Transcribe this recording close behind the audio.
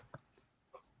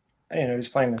I didn't know who's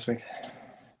playing this week.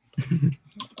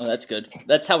 Oh, that's good.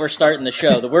 That's how we're starting the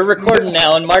show. We're recording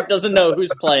now, and Mark doesn't know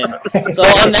who's playing. So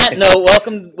on that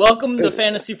note, welcome to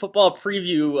Fantasy Football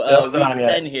Preview Week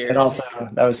 10 here. And also,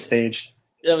 that was staged.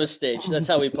 That was staged. That's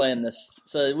how we play in this.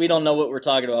 So we don't know what we're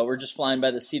talking about. We're just flying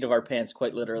by the seat of our pants,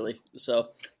 quite literally.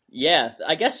 So, yeah,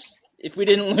 I guess if we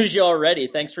didn't lose you already,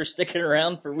 thanks for sticking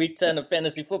around for Week 10 of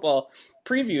Fantasy Football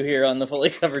Preview here on the Fully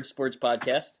Covered Sports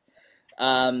Podcast.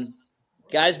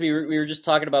 Guys, we were just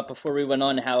talking about before we went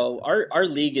on how our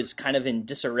league is kind of in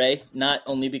disarray, not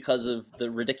only because of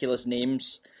the ridiculous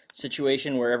names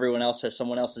situation where everyone else has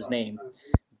someone else's name,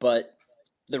 but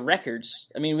the records.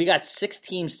 I mean, we got 6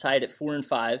 teams tied at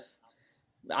 4-5.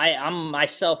 I'm on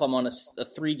a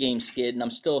 3-game skid, and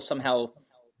I'm still somehow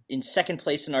in second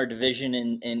place in our division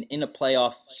and in a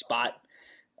playoff spot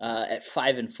at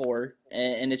 5-4,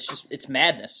 and it's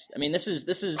madness. I mean,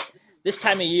 this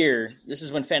time of year, this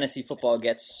is when fantasy football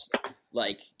gets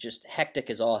just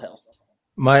hectic as all hell.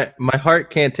 My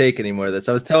heart can't take any more of this.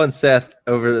 I was telling Seth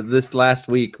over this last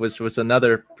week, which was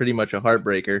another pretty much a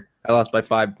heartbreaker. I lost by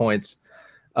 5 points.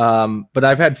 But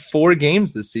I've had 4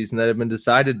 games this season that have been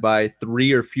decided by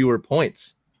 3 or fewer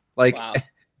points. Wow.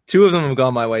 2 of them have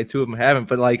gone my way, 2 of them haven't.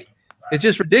 But it's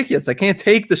just ridiculous. I can't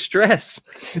take the stress.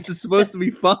 This is supposed to be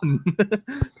fun.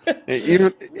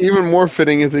 Even more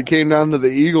fitting is it came down to the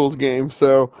Eagles game.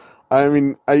 So, I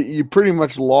mean, you pretty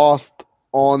much lost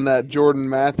on that Jordan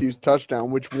Matthews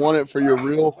touchdown, which won it for your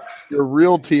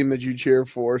real team that you cheer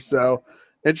for. So,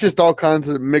 it's just all kinds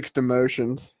of mixed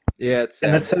emotions. Yeah,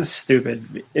 and that's so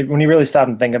stupid. When you really stop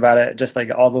and think about it, just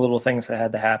all the little things that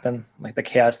had to happen, like the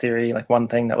chaos theory, one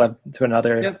thing that led to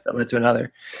another, that led to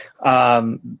another.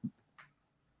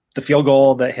 The field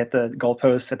goal that hit the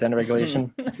goalpost at the end of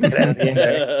regulation, at the end of the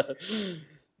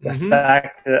game. The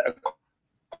fact that a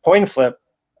coin flip,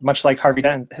 much like Harvey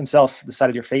Dent himself,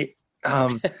 decided your fate.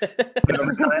 Dallas could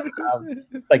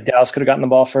have gotten the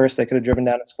ball first. They could have driven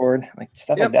down and scored.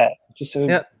 Stuff like that. Just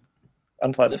so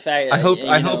unpleasant. I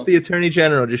hope the Attorney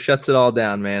General just shuts it all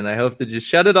down, man. I hope to just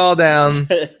shut it all down.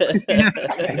 I can't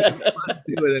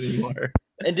do it anymore.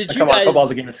 And did you guys?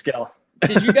 Football's a game of skill.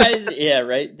 Did you guys? Yeah,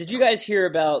 right. Did you guys hear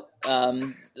about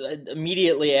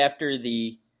immediately after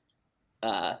the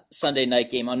Sunday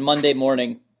night game on Monday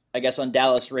morning? I guess on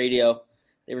Dallas radio,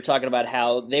 they were talking about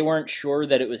how they weren't sure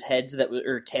that it was heads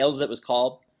or tails that was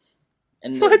called,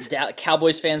 and the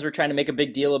Cowboys fans were trying to make a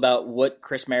big deal about what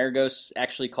Chris Maragos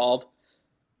actually called.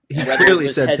 He clearly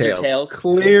said tails.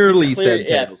 Clearly said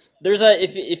tails. There's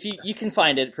if you can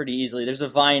find it pretty easily. There's a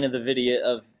Vine of the video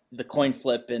of the coin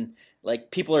flip, and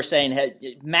people are saying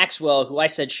Maxwell, who I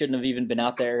said shouldn't have even been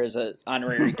out there as an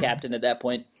honorary captain at that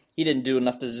point, he didn't do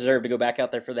enough to deserve to go back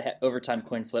out there for the overtime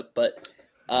coin flip. But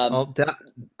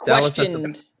Dallas has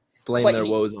to blame their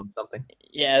woes on something.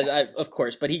 Yeah, of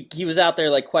course. But he was out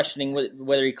there questioning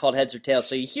whether he called heads or tails.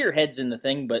 So you hear heads in the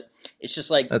thing, but it's just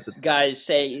guys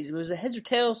say, was it heads or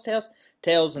tails?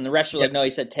 Tails, and the refs are no,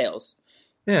 he said tails.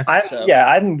 Yeah,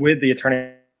 I'm with the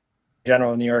Attorney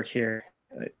General of New York here.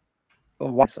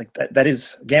 It's that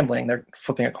is gambling. They're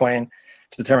flipping a coin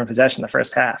to determine possession the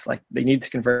first half. They need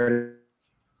to convert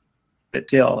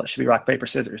it. It should be rock, paper,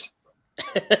 scissors.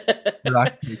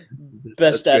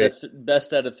 Best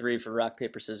out of 3 for rock,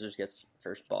 paper, scissors gets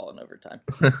first ball in overtime.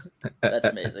 That's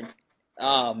amazing.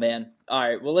 Oh man! All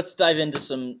right, well let's dive into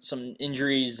some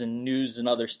injuries and news and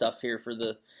other stuff here for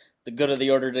the good of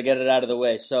the order to get it out of the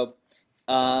way. So,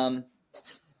 a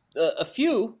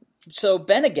few. So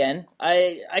Ben again.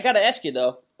 I got to ask you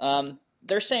though.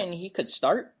 They're saying he could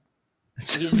start.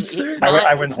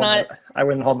 I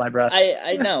wouldn't hold my breath.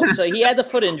 I know. So he had the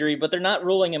foot injury, but they're not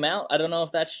ruling him out. I don't know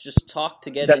if that's just talk to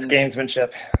get. That's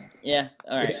gamesmanship. Yeah.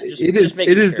 All right.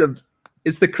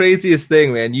 It's the craziest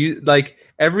thing, man. You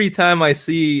every time I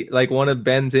see one of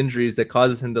Ben's injuries that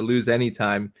causes him to lose any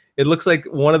time, it looks like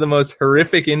one of the most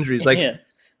horrific injuries.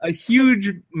 A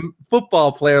huge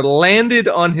football player landed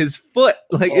on his foot.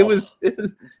 It was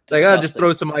I'll just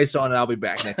throw some ice on and I'll be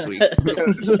back next week.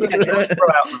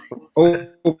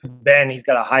 Ben, he's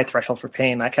got a high threshold for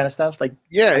pain, that kind of stuff. I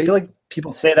feel like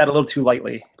people say that a little too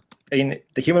lightly. I mean,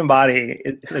 the human body,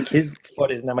 his foot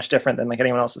is not much different than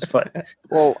anyone else's foot.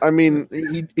 Well, I mean,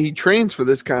 he trains for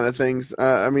this kind of things.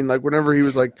 Whenever he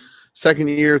was second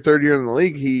year, third year in the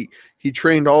league, he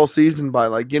trained all season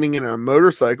by getting in a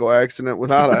motorcycle accident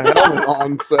without a helmet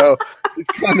on. So he's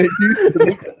kind of used to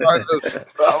this kind of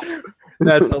stuff.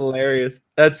 That's hilarious.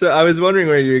 I was wondering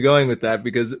where you were going with that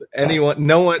because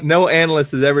no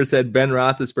analyst has ever said Ben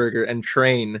Roethlisberger and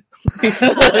train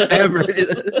ever.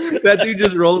 That dude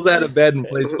just rolls out of bed and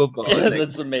plays football.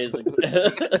 That's amazing.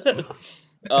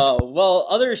 Well,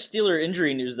 other Steeler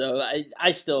injury news, though, I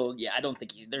don't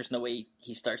think there's no way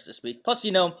he starts this week. Plus,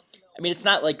 it's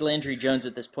not like Landry Jones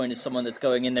at this point is someone that's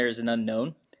going in there as an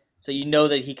unknown. So you know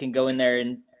that he can go in there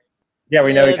and... Yeah,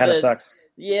 we know he kind of sucks.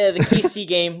 Yeah, the KC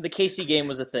game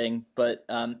was a thing. But,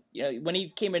 when he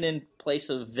came in place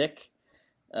of Vic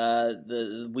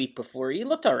the week before, he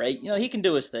looked all right. He can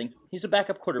do his thing. He's a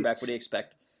backup quarterback. What do you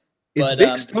expect? Is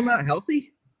Vic still not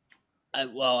healthy?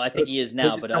 I think he is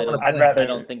now, but I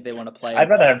don't think they want to play him. I'd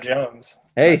rather have Jones.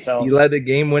 Hey, myself. He led a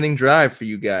game-winning drive for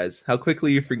you guys. How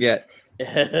quickly you forget.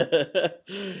 But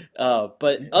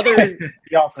other...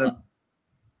 he also...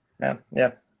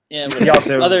 Yeah. Yeah, he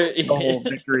also stole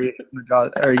victory from the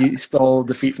jaws, or he stole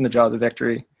defeat from the jaws of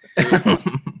victory.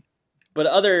 But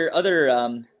other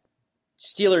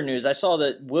Steeler news, I saw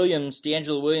that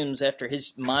D'Angelo Williams, after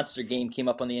his monster game, came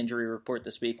up on the injury report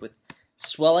this week with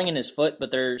swelling in his foot,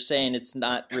 but they're saying it's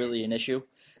not really an issue.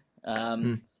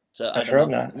 So I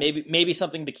don't know. Maybe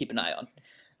something to keep an eye on.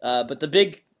 But the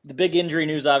big injury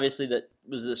news, obviously, that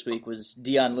was this week was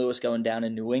Dion Lewis going down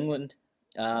in New England.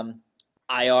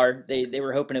 IR. They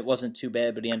were hoping it wasn't too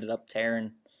bad, but he ended up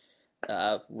tearing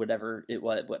whatever it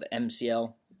was,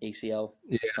 MCL, ACL,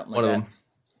 something like that.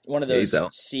 One of those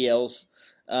CLs.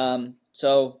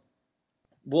 So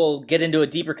we'll get into a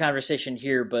deeper conversation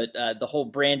here, but the whole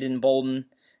Brandon Bolden,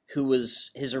 who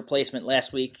was his replacement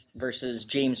last week, versus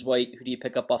James White, who do you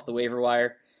pick up off the waiver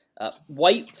wire?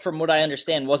 White, from what I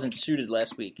understand, wasn't suited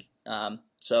last week.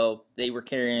 So they were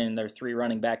carrying their 3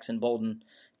 running backs, and Bolden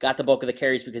got the bulk of the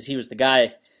carries because he was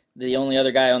the only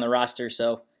other guy on the roster.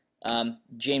 So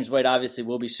James White obviously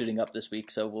will be suiting up this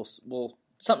week, so we'll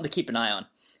something to keep an eye on.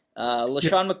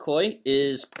 LaShawn McCoy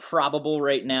is probable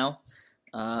right now.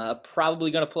 Probably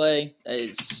going to play.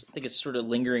 I think it's sort of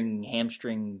lingering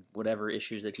hamstring, whatever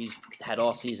issues that he's had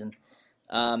all season.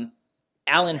 Allen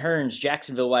Hurns,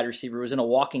 Jacksonville wide receiver, was in a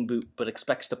walking boot but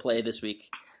expects to play this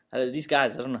week. These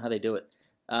guys, I don't know how they do it.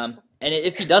 And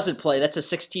if he doesn't play, that's a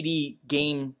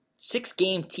 6-game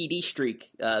TD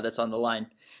streak that's on the line.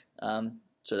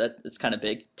 So that's kind of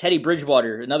big. Teddy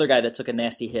Bridgewater, another guy that took a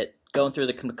nasty hit, going through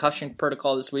the concussion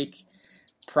protocol this week.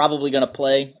 Probably going to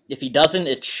play. If he doesn't,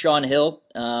 it's Sean Hill,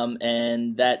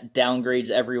 and that downgrades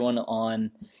everyone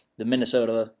on the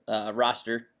Minnesota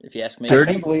roster, if you ask me.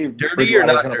 Dirty or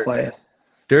not dirty? Play.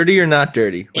 Dirty or not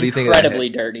dirty? What do you think? Incredibly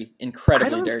dirty.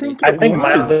 Incredibly dirty. I think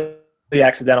mildly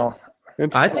accidental.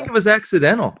 I think it was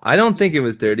accidental. I don't think it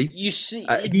was dirty. You see,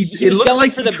 he was going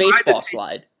for the baseball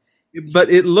slide. But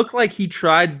it looked like he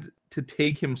tried to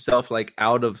take himself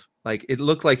out of it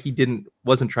looked like he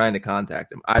wasn't trying to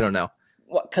contact him. I don't know.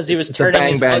 What? Because he was turning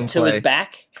his foot to his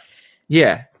back.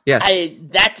 Yeah. Yes.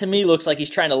 That to me looks like he's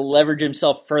trying to leverage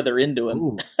himself further into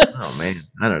him. Oh man,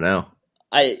 I don't know.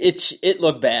 It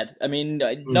looked bad. I mean,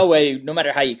 no way. No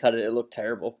matter how you cut it, it looked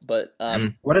terrible. But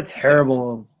what a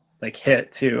terrible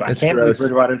hit too. I can't believe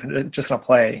Bridgewater's just gonna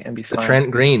play and be fine.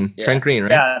 Trent Green,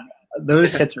 right? Yeah,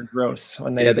 those hits are gross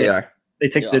when they are. They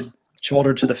take the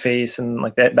shoulder to the face and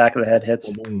that back of the head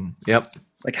hits. Yep.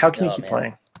 How can you keep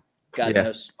playing? God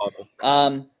knows.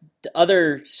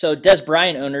 So Des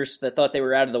Bryant owners that thought they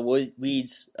were out of the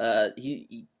weeds,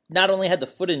 he not only had the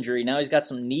foot injury, now he's got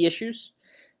some knee issues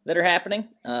that are happening.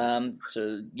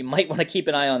 So you might want to keep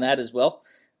an eye on that as well.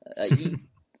 He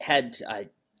had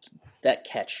that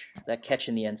catch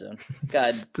in the end zone. God,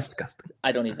 it's disgusting.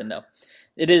 I don't even know.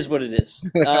 It is what it is.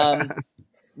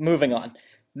 Moving on.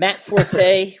 Matt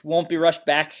Forte won't be rushed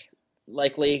back,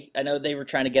 likely. I know they were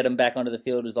trying to get him back onto the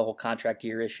field. It was the whole contract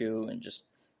year issue and just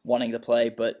wanting to play.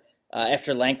 But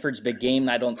after Langford's big game,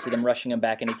 I don't see them rushing him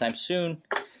back anytime soon.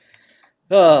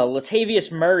 Latavius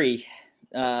Murray,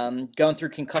 going through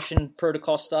concussion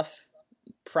protocol stuff.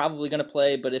 Probably going to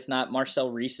play, but if not,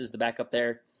 Marcel Reese is the backup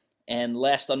there. And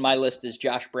last on my list is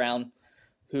Josh Brown,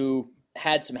 who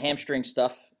had some hamstring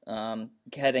stuff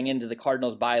heading into the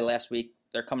Cardinals' bye last week.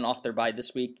 They're coming off their bye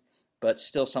this week, but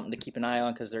still something to keep an eye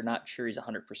on because they're not sure he's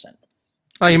 100%.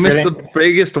 Oh, you missed the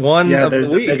biggest one of the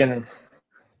week.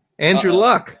 Andrew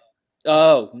Luck.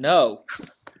 Oh, no.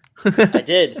 I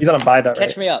did. He's on a bye, though,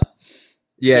 Catch me up.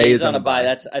 Yeah, he's on a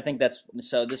bye.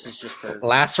 So this is just for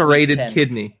lacerated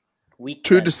kidney. Week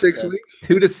 2 to 6 weeks.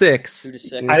 2 to 6. 2 to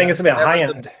 6. I think it's gonna be a high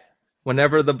end.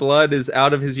 Whenever the blood is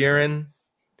out of his urine,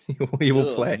 he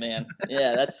will play. Man,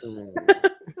 yeah, that's.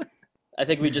 I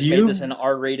think we just made this an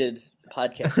R-rated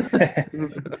podcast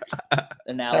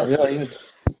analysis.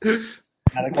 Really,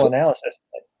 medical analysis.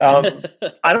 I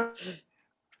don't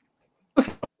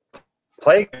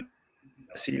play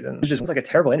this season. It just looks like a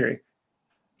terrible injury.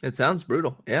 It sounds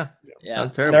brutal. Yeah.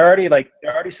 Sounds terrible. They're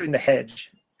already shooting the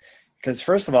hedge because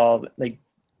first of all, the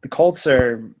Colts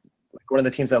are one of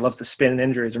the teams that loves to spin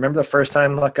injuries. Remember the first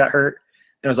time Luck got hurt?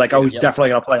 And it was like, oh, he's definitely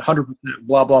going to play 100%,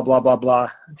 blah, blah, blah, blah, blah.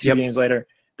 Two games later.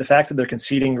 The fact that they're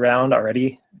conceding ground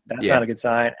already, that's not a good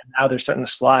sign. And now they're starting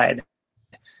to slide.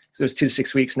 So it was 2 to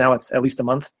 6 weeks. Now it's at least a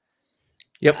month.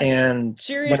 Yep. And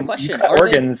serious question.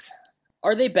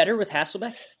 Are they better with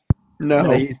Hasselbeck?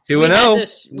 No. He's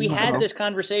 2-0. We had this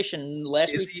conversation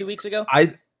last week, 2 weeks ago.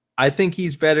 I think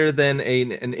he's better than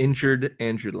an injured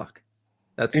Andrew Luck.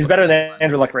 He's better than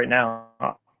Andrew Luck right now.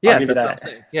 Yes, that's what I'm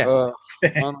saying. Yeah. I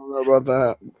don't know about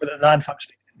that. With a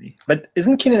non-functioning kidney. But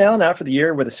isn't Keenan Allen out for the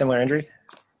year with a similar injury?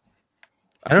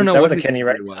 I don't know. That was a kidney,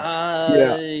 right?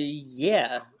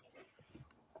 Yeah.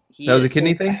 That was a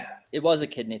kidney thing? It was a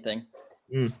kidney thing.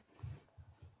 Mm.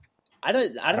 I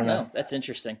don't know. That's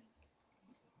interesting.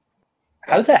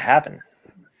 How does that happen?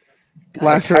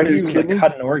 How do you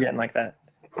cut an organ like that?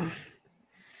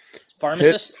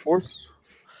 Pharmacist? Force?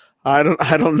 I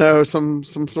don't know. Some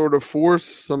sort of force,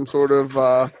 some sort of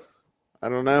I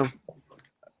don't know.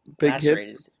 Big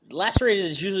lacerated. Hit. Lacerated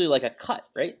is usually like a cut,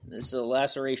 right? It's a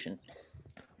laceration.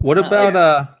 What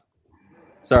about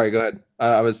sorry, go ahead.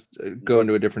 I was going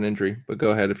to a different injury, but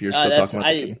go ahead if you're still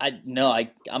talking about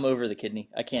I'm over the kidney.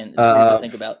 I can't. It's weird to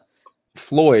think about.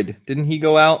 Floyd, didn't he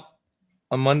go out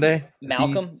on Monday?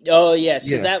 Malcolm? Oh, yeah.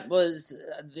 So that was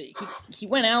he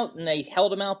went out and they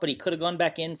held him out, but he could have gone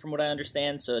back in from what I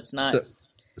understand. So it's not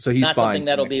so he's not fine something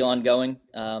that'll be ongoing.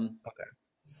 Okay.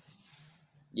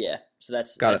 Yeah. So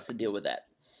that's the deal with that.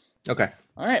 Okay.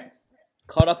 All right.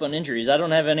 Caught up on injuries. I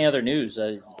don't have any other news.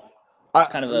 This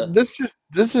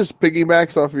just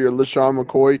piggybacks off of your LaShawn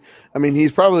McCoy. I mean,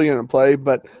 he's probably going to play,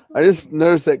 but I just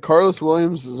noticed that Carlos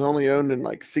Williams is only owned in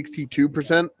like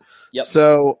 62%. Yep.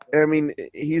 So, I mean,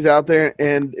 he's out there,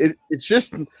 and it's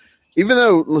just – even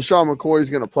though LaShawn McCoy is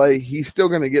going to play, he's still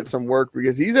going to get some work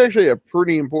because he's actually a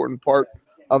pretty important part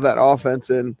of that offense.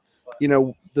 And,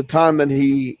 the time that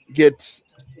he gets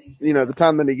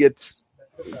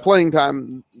playing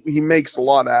time, he makes a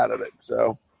lot out of it.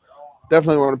 So,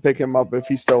 definitely want to pick him up if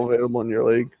he's still available in your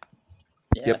league.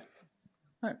 Yeah. Yep.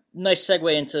 All right. Nice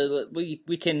segue into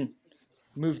we can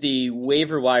move the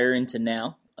waiver wire into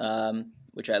now.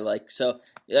 Which I like. So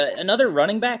another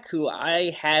running back who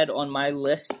I had on my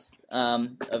list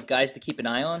of guys to keep an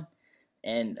eye on,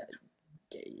 and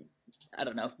I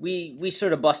don't know. We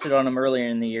sort of busted on him earlier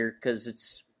in the year because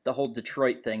it's the whole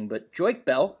Detroit thing. But Joik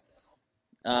Bell,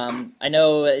 I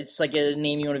know it's like a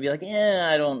name you want to be like,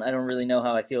 I don't really know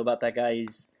how I feel about that guy.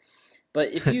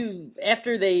 But if you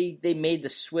after they made the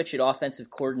switch at offensive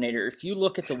coordinator, if you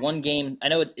look at the one game, I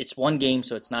know it's one game,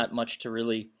 so it's not much to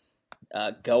really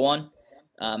go on.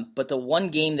 But the one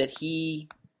game that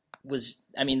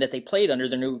that they played under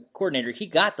the new coordinator, he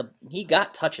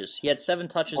got touches. He had 7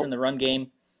 touches in the run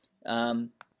game.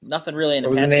 Nothing really in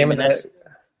the pass game.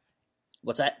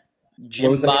 What's that?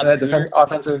 Jim Bob Cooter.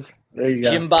 Offensive. There you go.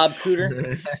 Jim Bob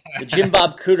Cooter. The Jim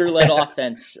Bob Cooter led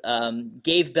offense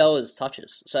gave Bell his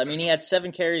touches. So I mean, he had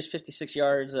 7 carries, 56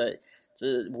 yards. It's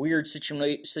a weird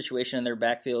situation in their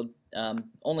backfield.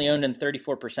 Only owned in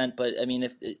 34%, but I mean,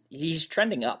 if he's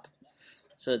trending up.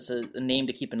 So it's a name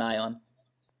to keep an eye on.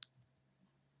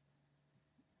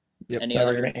 Yep. Any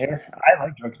other here? I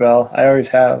like Joik Bell. I always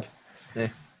have. Yeah.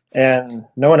 And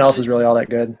no one else is really all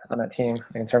that good on that team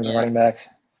in terms of running backs.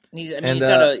 He's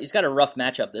got a rough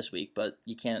matchup this week, but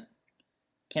you can't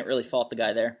really fault the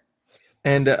guy there.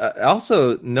 And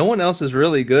also, no one else is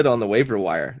really good on the waiver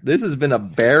wire. This has been a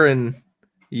barren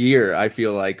year, I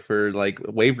feel like, for like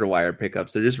waiver wire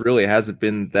pickups. There just really hasn't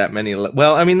been that many.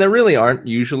 Well, I mean, there really aren't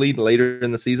usually later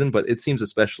in the season, but it seems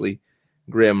especially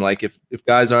grim. Like if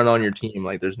guys aren't on your team,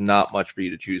 like there's not much for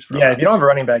you to choose from. Yeah, if you don't have a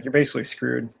running back, you're basically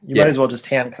screwed. You might as well just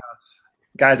handcuff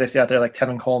guys I see out there like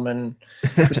Tevin Coleman,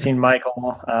 Christine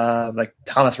Michael, like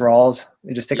Thomas Rawls.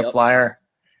 You just take a flyer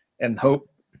and hope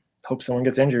someone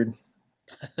gets injured.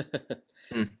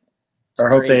 Or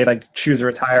hope they like choose to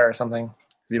retire or something.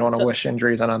 You don't want to wish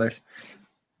injuries on others.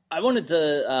 I wanted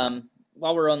to,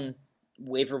 while we're on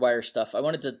waiver wire stuff, I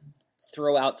wanted to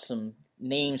throw out some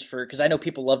names because I know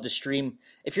people love to stream.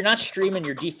 If you're not streaming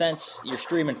your defense, you're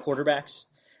streaming quarterbacks.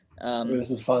 This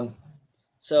is fun.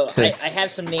 So I have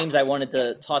some names I wanted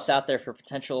to toss out there for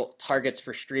potential targets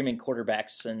for streaming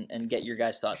quarterbacks and get your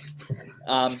guys' thoughts.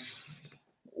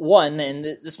 One, and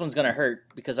this one's going to hurt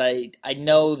because I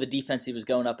know the defense he was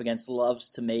going up against loves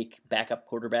to make backup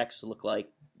quarterbacks look like,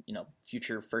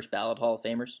 future first ballot Hall of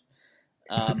Famers.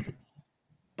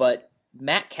 But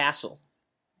Matt Castle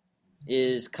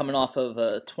is coming off of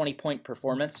a 20-point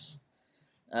performance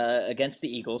against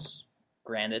the Eagles,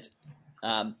 granted.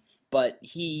 But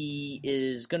he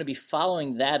is going to be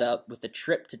following that up with a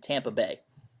trip to Tampa Bay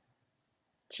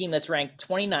team that's ranked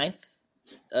 29th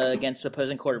against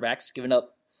opposing quarterbacks, giving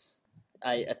up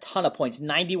a ton of points,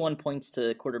 91 points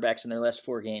to quarterbacks in their last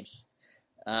 4 games.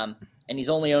 And he's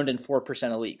only owned in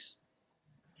 4% of leagues.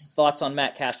 Thoughts on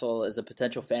Matt Castle as a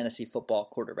potential fantasy football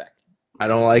quarterback? I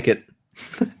don't like it.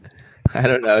 I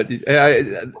don't know.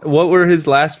 What were his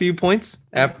last few points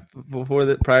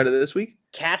prior to this week?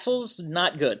 Castle's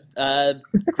not good.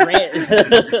 Grant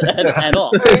at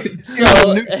all.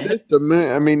 So, new system.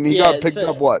 I mean, he got picked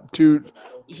up what 3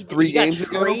 games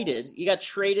ago. He got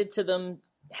traded to them.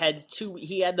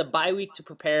 He had the bye week to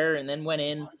prepare, and then went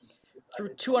in, threw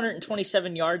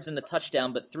 227 yards and a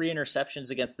touchdown, but 3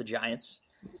 interceptions against the Giants.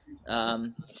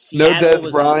 No Dez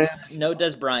Bryant. No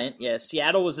Dez Bryant. Yeah,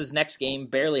 Seattle was his next game.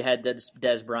 Barely had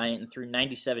Dez Bryant and threw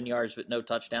 97 yards with no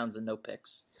touchdowns and no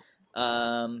picks.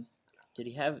 Did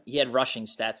he have? He had rushing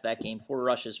stats that game. 4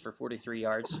 rushes for 43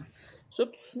 yards. So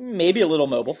maybe a little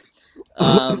mobile.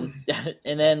 And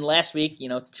then last week,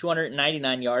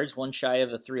 299 yards, one shy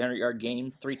of a 300-yard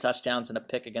game, 3 touchdowns and a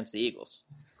pick against the Eagles.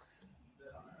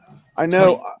 I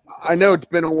know it's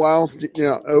been a while,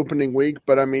 opening week,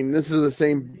 but I mean, this is the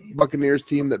same Buccaneers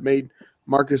team that made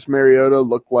Marcus Mariota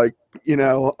look like,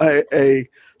 a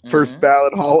first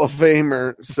ballot Hall of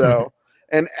Famer. So,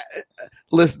 and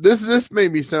listen, this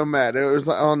made me so mad. It was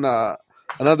on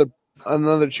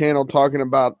another channel talking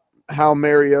about how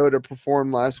Mariota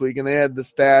performed last week, and they had the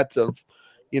stats of,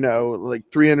 like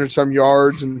 300 some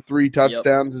yards and 3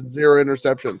 touchdowns and 0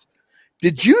 interceptions.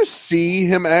 Did you see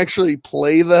him actually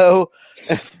play though?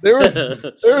 There was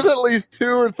at least 2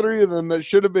 or 3 of them that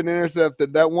should have been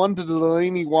intercepted. That one to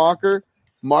Delaney Walker,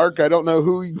 Mark. I don't know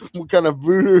what kind of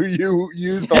voodoo you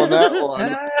used on that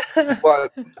one,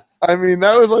 but I mean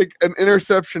that was like an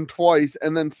interception twice,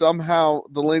 and then somehow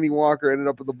Delaney Walker ended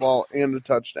up with the ball and a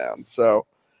touchdown. So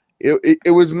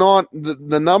it was not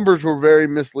the numbers were very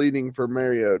misleading for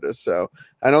Mariota. So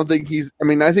I don't think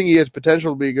I think he has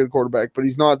potential to be a good quarterback, but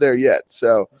he's not there yet.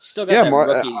 So still got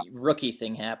that rookie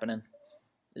thing happening.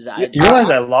 You realize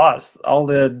I lost. All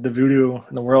the voodoo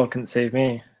in the world couldn't save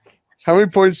me. How many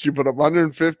points did you put up?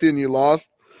 150 and you lost?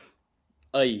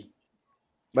 Aye.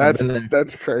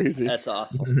 That's crazy. That's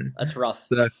awful. That's rough.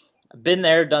 I've been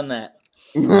there, done that.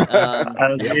 I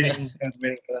was waiting for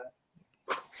that.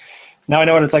 Now I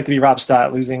know what it's like to be Rob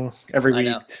Stott, losing every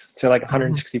week to like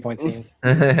 160-point teams.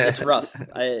 It's rough.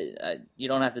 You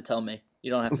don't have to tell me.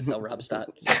 You don't have to tell Rob Stott.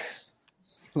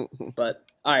 But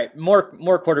all right, more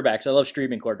quarterbacks. I love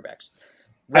streaming quarterbacks.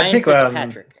 Ryan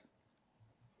Fitzpatrick.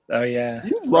 Oh yeah,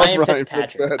 you love Ryan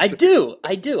Fitzpatrick. I do.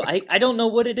 I don't know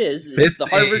what it is. It's the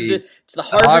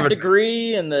Harvard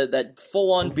degree and that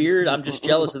full on beard. I'm just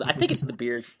jealous of. I think it's the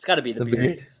beard. It's got to be the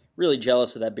beard. Really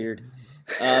jealous of that beard.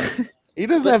 He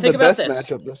doesn't have the best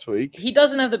matchup this week. He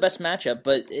doesn't have the best matchup,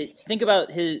 but think about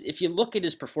if you look at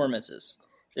his performances,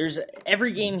 there's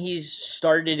every game he's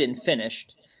started and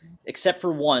finished, except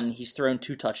for one, he's thrown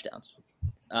 2 touchdowns.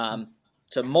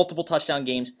 So multiple touchdown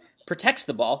games, protects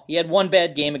the ball. He had one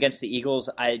bad game against the Eagles.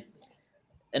 An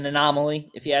anomaly,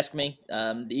 if you ask me.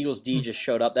 The Eagles D just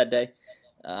showed up that day.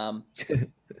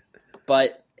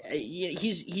 But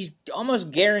he's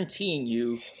almost guaranteeing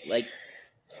you like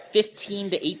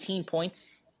 15 to 18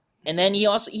 points, and then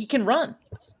he can run.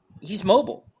 He's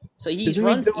mobile, so he's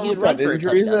run for a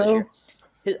touchdown this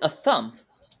year. A thumb.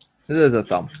 This is a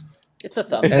thumb. It's a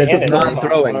thumb. And it's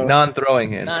non-throwing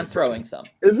hand. Non-throwing thumb.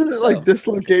 Isn't it like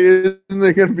dislocated? Isn't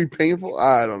it going to be painful?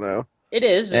 I don't know. It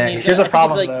is. And here's a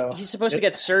problem, though. He's supposed to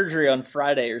get surgery on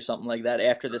Friday or something like that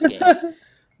after this game.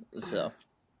 So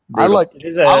I like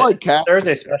Cat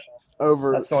Thursday special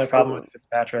over. That's the only problem with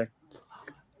Fitzpatrick.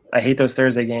 I hate those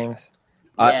Thursday games.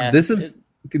 This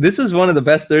is one of the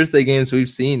best Thursday games we've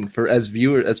seen as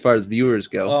far as viewers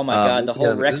go. Oh my god, the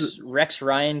whole Rex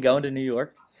Ryan going to New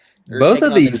York. Both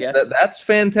of these, that's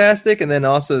fantastic, and then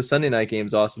also Sunday night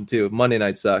game's awesome too. Monday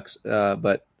night sucks,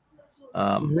 but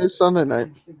here's Sunday night.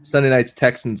 Sunday night's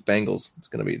Texans Bengals. It's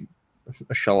going to be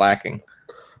a shellacking.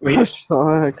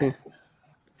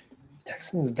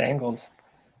 Texans Bengals.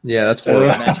 Yeah, that's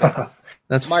horrible.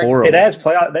 That's horrible. It has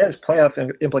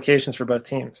playoff implications for both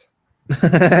teams.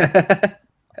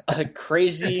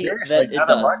 Crazy that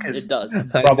it does.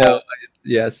 I know,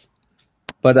 yes.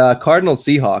 But Cardinals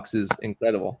Seahawks is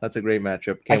incredible. That's a great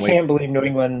matchup. I can't believe New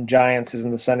England Giants is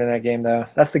in the Sunday night game though.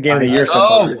 That's the game of the year so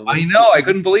far. I know. I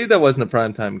couldn't believe that wasn't a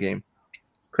primetime game.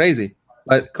 Crazy.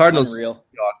 But Cardinals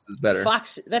Seahawks is better.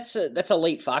 Fox. That's a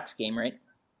late Fox game, right?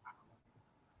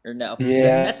 Or no?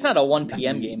 Yeah. That's not a 1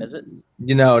 p.m. game, is it?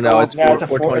 No, it's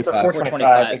 4:25.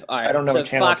 4:25. All right. I don't know so what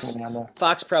channel it's on there.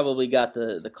 Fox probably got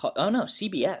the call. Oh no,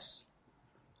 CBS.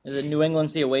 The New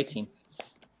England's the away team,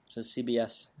 so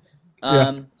CBS.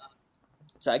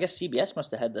 So I guess CBS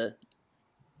must have had the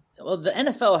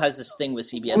NFL has this thing with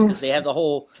CBS because they have the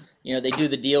whole, they do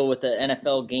the deal with the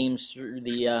NFL games through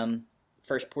the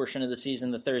first portion of the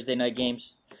season, the Thursday night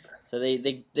games. So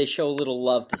they show a little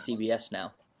love to CBS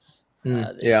now.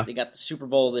 They got the Super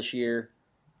Bowl this year,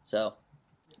 so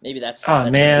maybe that's the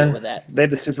deal with that. They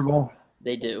have the Super Bowl.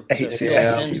 They do. I hate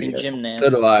Phil Simms and Jim Nantz. So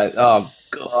do I. Oh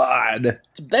God,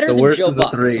 it's better than Joe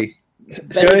Buck. Three. It's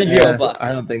better than Joe Buck.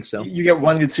 I don't think so. You get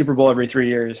one good Super Bowl every 3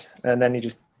 years, and then you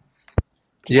just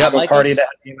have a party that.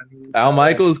 Al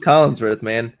Michaels, Collinsworth,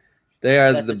 man, they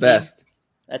are the best. Team?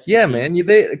 That's man.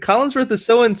 Collinsworth is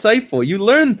so insightful. You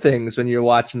learn things when you're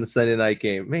watching the Sunday night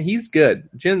game. Man, he's good.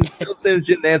 Phil Simms,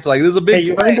 Jim Nantz, like this is a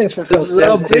big play. This is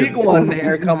a big one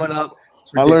there coming up.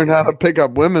 I learned how to pick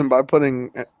up women by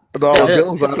putting dollar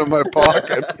bills out of my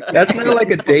pocket. That's not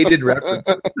like a dated reference.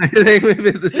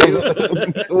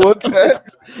 What's that?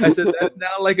 I said that's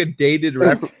now like a dated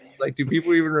reference. Like, do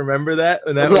people even remember that?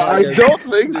 I don't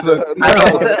think so.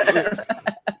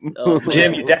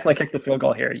 Jim, you definitely kicked the field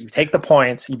goal here. You take the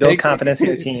points. You build confidence in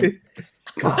your team.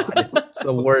 God, it's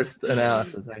the worst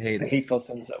analysis. I hate it. I hate Phil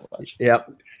Simms so much.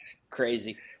 Yep.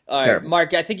 Crazy. All right, terrible.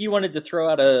 Mark, I think you wanted to throw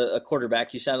out a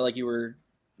quarterback. You sounded like you were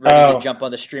ready to jump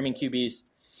on the streaming QBs.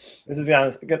 This is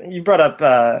honest. You brought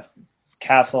up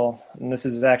Castle, and this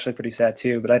is actually pretty sad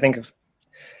too. But I think if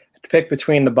to pick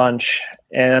between the bunch,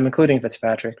 and I'm including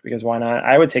Fitzpatrick because why not?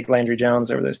 I would take Landry Jones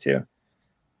over those two,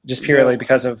 just purely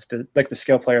because of the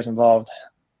skill players involved.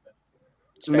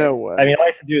 No way. I mean, all I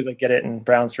have to do is get it in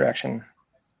Brown's direction.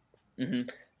 Mm-hmm.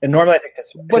 And normally I think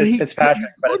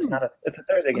Fitzpatrick, but it's not it's a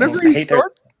Thursday game.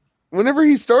 Whenever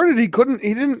he started,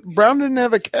 Brown didn't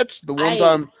have a catch the one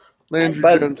time Landry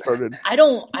Jones started.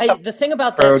 The thing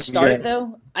about that start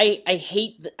though, I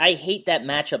hate that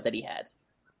matchup that he had.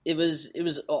 It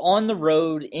was on the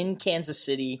road in Kansas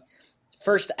City,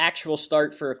 first actual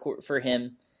start for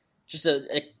him. Just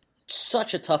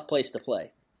such a tough place to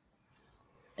play,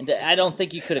 and I don't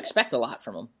think you could expect a lot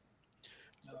from him.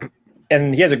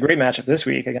 And he has a great matchup this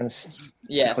week against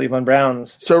the Cleveland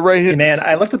Browns. So right here, man,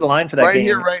 I looked at the line for that game. Right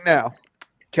here, right now,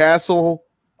 Castle,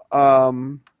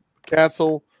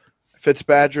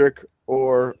 Fitzpatrick,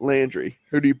 or Landry.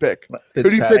 Who do you pick? Who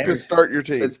do you pick to start your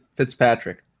team?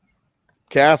 Fitzpatrick.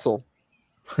 Castle.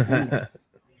 And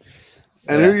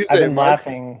who you say? I've been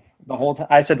laughing the whole time.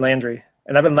 I said Landry,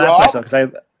 and I've been laughing myself because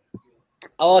I.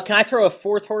 Oh, can I throw a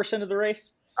fourth horse into the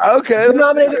race? Okay, you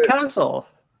nominated Castle.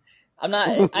 I'm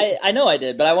not. I know I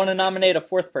did, but I want to nominate a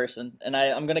fourth person, and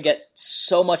I'm going to get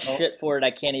so much shit for it.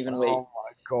 I can't even wait. Oh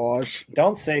my gosh!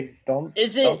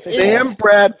 Sam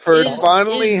Bradford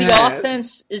finally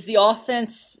is the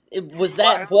offense? Was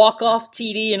that walk-off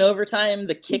TD in overtime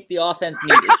the kick the offense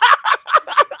needed?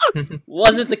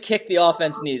 Was it the kick the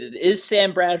offense needed? Is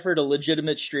Sam Bradford a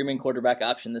legitimate streaming quarterback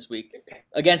option this week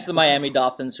against the Miami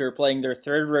Dolphins, who are playing their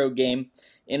third road game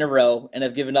in a row and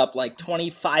have given up like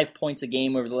 25 points a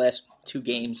game over the last 2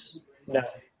 games? No.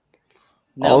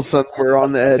 All of a sudden, we're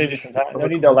on the edge. No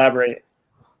need to elaborate.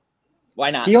 Why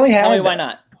not? Tell me why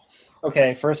not.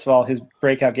 Okay, first of all, his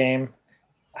breakout game.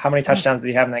 How many touchdowns did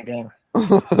he have in that game?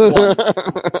 1.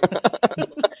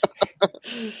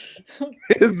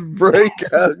 His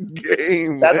breakout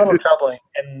game. That's a little troubling.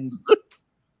 And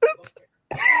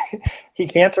he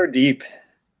can't throw deep.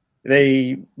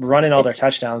 They run in all their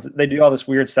touchdowns. They do all this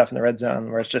weird stuff in the red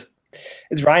zone where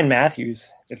it's Ryan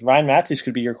Matthews. If Ryan Matthews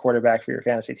could be your quarterback for your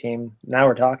fantasy team, now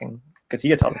we're talking because he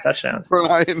gets all the touchdowns.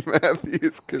 Ryan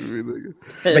Matthews could be the.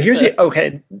 But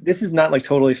this is not like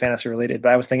totally fantasy related, but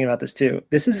I was thinking about this too.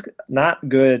 This is not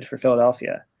good for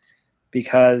Philadelphia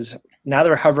because now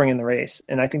they're hovering in the race.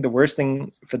 And I think the worst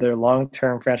thing for their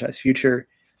long-term franchise future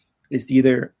is to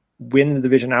either win the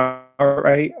division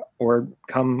outright or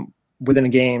come within a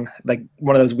game, like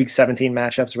one of those week 17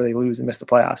 matchups where they lose and miss the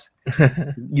playoffs.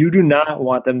 You do not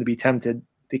want them to be tempted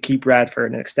to keep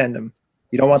Bradford and extend him.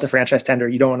 You don't want the franchise tender.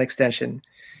 You don't want an extension.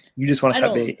 You just want to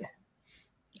cut bait.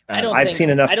 I've seen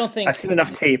enough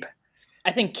tape.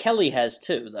 I think Kelly has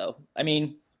too, though. I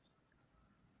mean,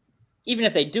 even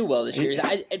if they do well this year,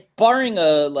 barring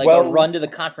a run to the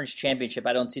conference championship,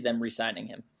 I don't see them re-signing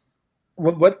him.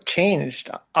 What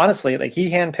changed? Honestly, he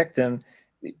handpicked him.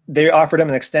 They offered him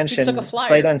an extension. He took a flyer.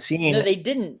 Sight unseen. No, they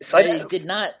didn't. They did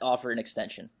not offer an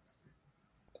extension.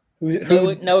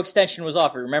 No extension was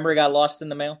offered. Remember, it got lost in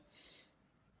the mail.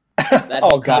 That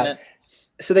whole comment.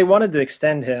 So they wanted to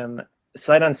extend him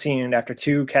sight unseen after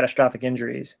 2 catastrophic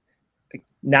injuries.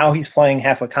 Now he's playing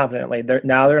halfway competently. They're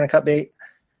going to cut bait.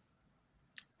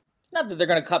 Not that they're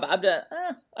going to cut.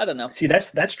 I don't know. See,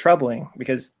 that's troubling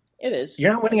because it is.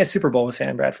 You're not winning a Super Bowl with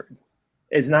Sam Bradford.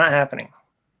 It's not happening.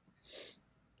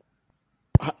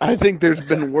 I think there's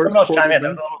been worse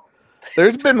quarterbacks.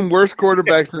 There's been worse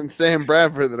quarterbacks than Sam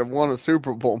Bradford that have won a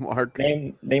Super Bowl, Mark.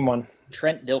 Name one.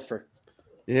 Trent Dilfer.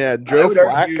 Yeah, Joe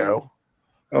Flacco.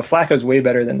 Flacco's way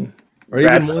better than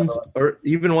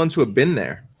even ones who have been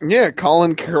there. Yeah,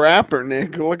 Colin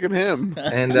Kaepernick. Look at him.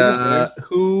 And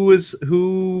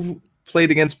who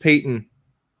played against Peyton?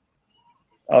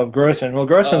 Oh, Grossman. Well,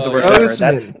 Grossman's the worst ever.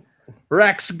 That's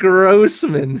Rex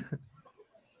Grossman.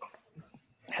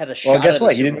 Had a shot. Well, guess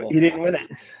what? He didn't win it.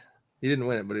 He didn't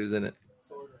win it, but he was in it.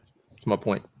 That's my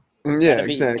point. Yeah,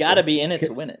 exactly. Got to be in it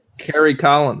to win it. Kerry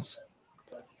Collins.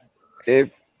 And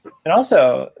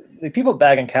also, the people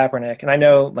bagging Kaepernick, and I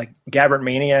know like Gabbert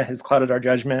Mania has clouded our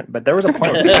judgment, but there was a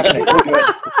point where Kaepernick was good.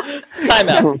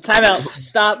 Time out.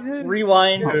 Stop.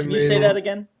 Rewind. Can you say that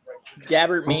again?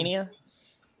 Gabbert Mania.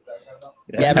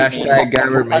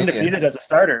 Gabbert Mania. Undefeated as a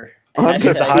starter. He's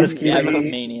the hottest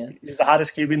QB. He's the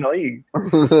hottest QB in the league.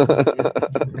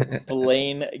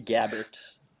 Blaine Gabbert.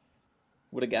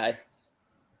 What a guy.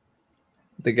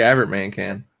 The Gabbert man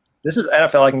can. This is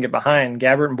NFL I can get behind.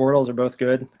 Gabbert and Bortles are both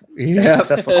good. Yeah.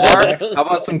 Successful quarterbacks. How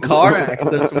about some Carr?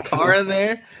 There's some Carr in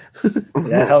there.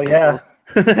 Yeah, hell yeah.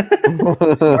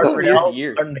 Weird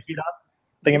year. Starting to heat up.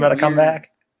 Thinking about a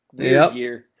comeback. Weird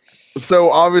year.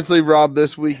 So obviously, Rob,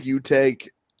 this week you're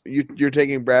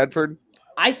taking Bradford.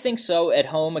 I think so. At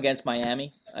home against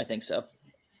Miami, I think so.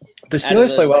 The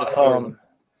Steelers play well at home.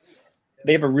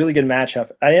 They have a really good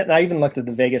matchup. I even looked at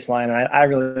the Vegas line, and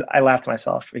I laughed to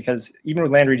myself because even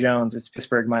with Landry Jones, it's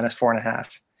Pittsburgh minus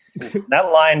 4.5.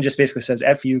 That line just basically says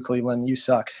 "F you, Cleveland, you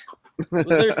suck." Well,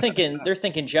 they're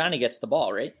thinking Johnny gets the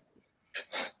ball, right?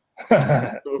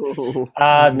 No,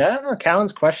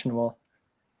 Callen's questionable.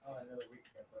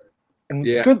 And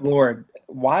good Lord,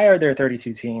 why are there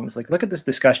 32 teams? Like, look at this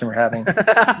discussion we're having.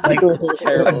 Like, it's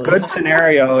terrible. A good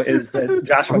scenario is that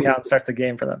Josh McCown starts a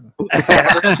game for them.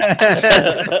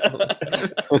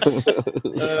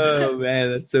 Oh,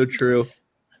 man, that's so true.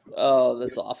 Oh,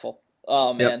 that's awful.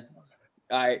 Oh, man. Yep.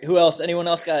 All right, who else? Anyone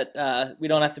else got we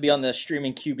don't have to be on the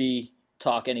streaming QB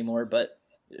talk anymore, but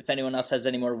if anyone else has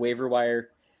any more waiver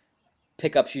wire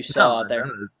pickups you saw out there.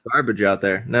 There's garbage out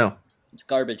there. No. It's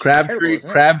garbage.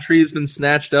 Crabtree's been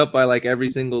snatched up by like every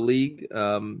single league.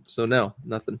 So no,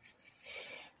 nothing.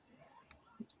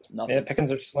 Yeah, pickings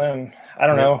are slim. I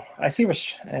don't know. I see.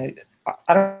 I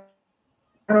don't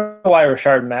know why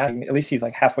Rashard Mack. At least he's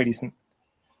like halfway decent.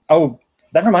 Oh,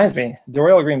 that reminds me.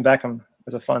 Dorial Green Beckham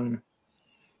is a fun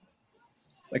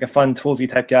toolsy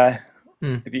type guy.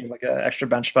 If you have like an extra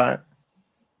bench spot.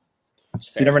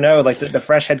 So you never know. Like the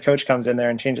fresh head coach comes in there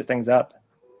and changes things up.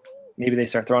 Maybe they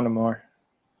start throwing them more.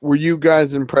 Were you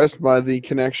guys impressed by the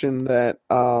connection that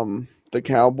the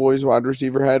Cowboys wide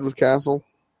receiver had with Castle?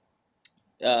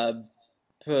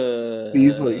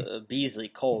 Beasley,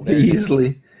 Cole.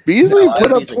 Beasley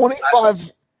put up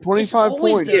 25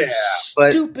 points. Those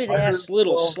stupid-ass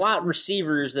little slot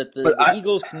receivers that the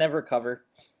Eagles can never cover.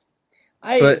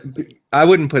 But I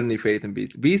wouldn't put any faith in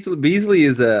Beasley. Beasley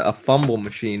is a fumble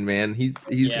machine, man. He's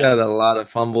got a lot of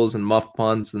fumbles and muff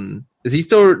punts. And is he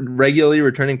still regularly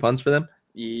returning punts for them?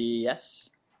 Yes.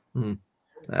 Owning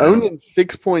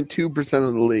 6.2%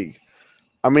 of the league.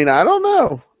 I mean, I don't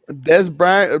know. Des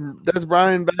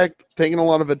Bryant back taking a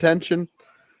lot of attention.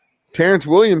 Terrence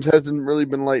Williams hasn't really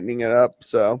been lightening it up.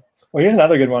 So, well, here's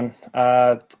another good one.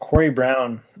 Corey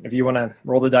Brown. If you want to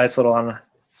roll the dice a little on a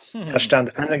touchdown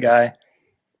dependent guy.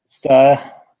 It's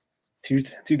two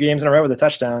games in a row with a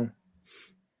touchdown.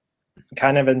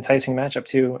 Kind of an enticing matchup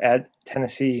too at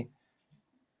Tennessee.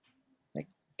 Like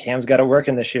Cam's got it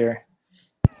working this year.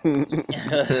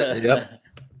 Yep.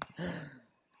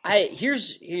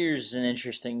 Here's an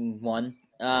interesting one.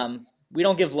 We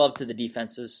don't give love to the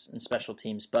defenses and special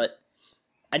teams, but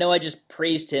I know I just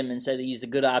praised him and said he's a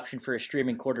good option for a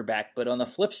streaming quarterback. But on the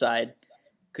flip side,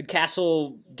 could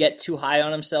Castle get too high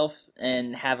on himself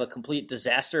and have a complete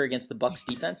disaster against the Bucs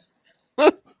defense?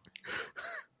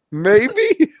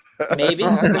 Maybe. I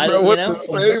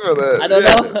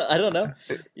don't know.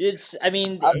 This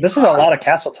is a lot of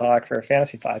Castle talk for a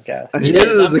fantasy podcast. This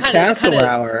is the Castle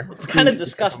hour. It's kind of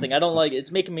disgusting. I don't like it.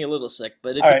 It's making me a little sick.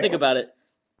 But if you think about it,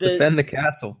 defend the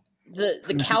Castle.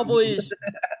 The Cowboys.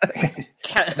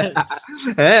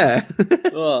 Yeah.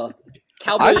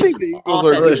 Cowboys. I think the Eagles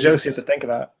are really jokes you have to think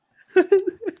about.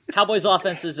 Cowboys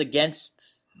offenses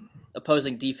against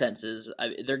opposing defenses.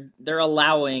 They're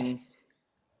allowing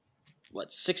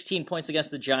 16 points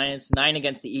against the Giants, 9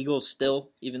 against the Eagles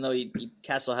still, even though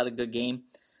Castle had a good game.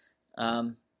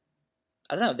 I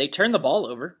don't know. They turn the ball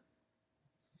over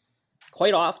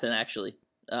quite often, actually.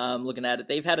 Looking at it,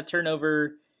 they've had a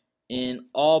turnover in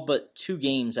all but 2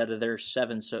 games out of their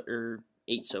 8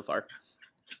 8 so far.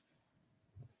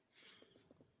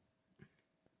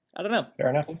 I don't know. Fair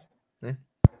enough. Yeah.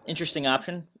 Interesting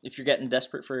option if you're getting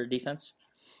desperate for a defense.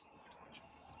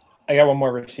 I got one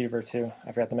more receiver, too.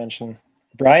 I forgot to mention.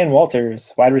 Brian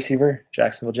Walters, wide receiver,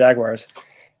 Jacksonville Jaguars.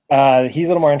 He's a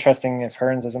little more interesting if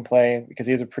Hearns doesn't play because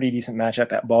he has a pretty decent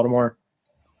matchup at Baltimore.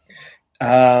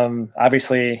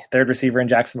 Obviously, third receiver in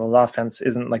Jacksonville's offense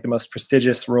isn't like the most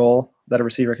prestigious role that a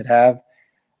receiver could have.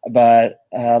 But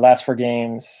last 4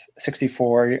 games,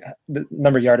 64, the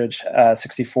number yardage,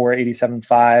 64, 87,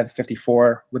 5,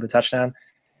 54 with a touchdown.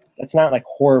 That's not like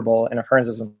horrible. And if Hearns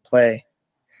doesn't play,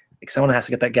 like someone has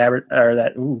to get that Gabbert.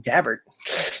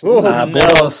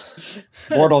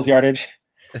 Bortles yardage.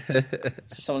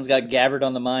 Someone's got Gabbert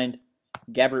on the mind.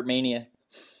 Gabbert mania.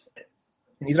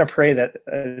 He's going to pray that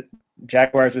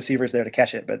Jaguars receiver's there to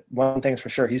catch it. But one thing's for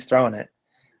sure, he's throwing it.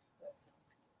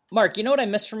 Mark, you know what I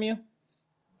missed from you?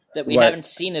 That we haven't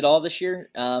seen at all this year?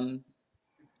 Some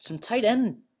tight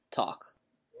end talk.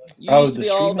 You used to be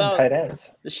all about tight ends.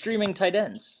 The streaming tight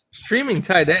ends. Streaming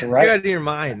tight ends. Right. You're out of your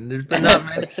mind. There's been not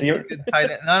many good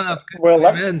tight ends. Not enough good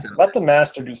tight ends. Let the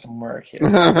master do some work here.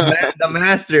 The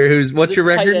master, what's your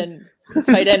record?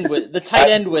 The tight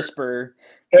end whisperer.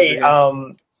 Hey,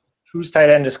 whose tight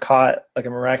end just caught like a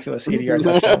miraculous 80-yard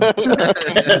touchdown?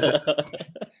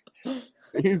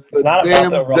 It's not about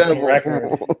the overall team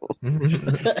record.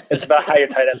 It's about how your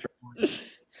tight ends perform.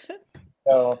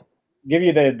 So, give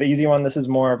you the easy one. This is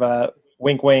more of a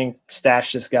wink,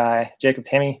 stash this guy. Jacob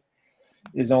Tamme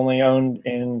is only owned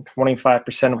in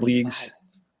 25% of leagues.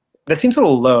 That seems a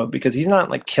little low because he's not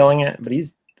like killing it, but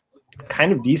he's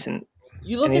kind of decent.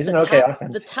 You look at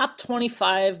the top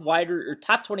 25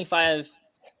 top 25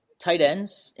 tight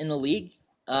ends in the league.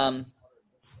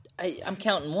 I'm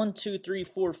counting 1, 2, 3,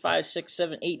 4, 5, 6,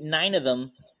 7, 8, 9 of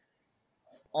them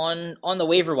on the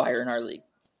waiver wire in our league.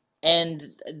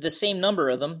 And the same number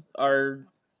of them are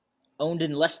owned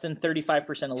in less than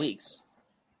 35% of leagues.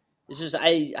 It's just,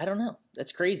 I don't know.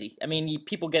 That's crazy. I mean,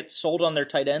 people get sold on their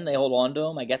tight end. They hold on to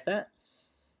them. I get that.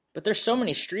 But there's so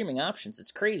many streaming options.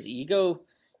 It's crazy. You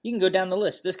can go down the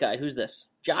list. This guy, who's this?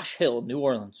 Josh Hill, New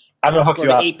Orleans. I'm going to hook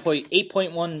you up.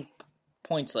 8.1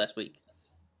 points last week.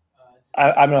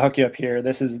 I'm going to hook you up here.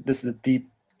 This is a deep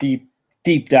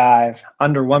dive.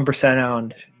 Under 1%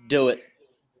 owned. Do it.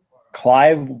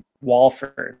 Clive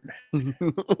Walford.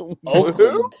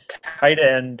 Oakland. Tight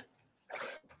end.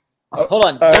 Hold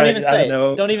on. Don't even say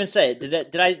it. Don't even say it.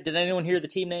 Did anyone hear the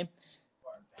team name?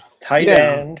 Tight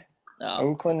end. Oh.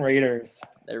 Oakland Raiders.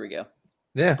 There we go.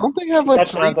 Yeah. Don't they have like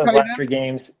touchdowns on last 3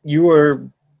 games?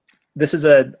 This is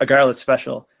a Garland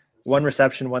special. 1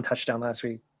 reception, 1 touchdown last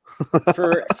week.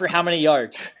 For how many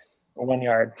yards? 1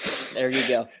 yard. There you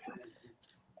go.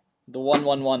 The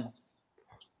 1-1-1.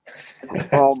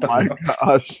 Oh my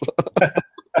gosh.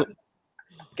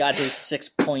 Got his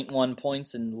 6.1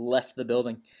 points and left the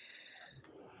building.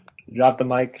 Drop the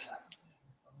mic.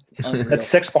 Unreal. That's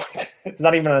 6 points. It's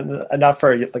not even enough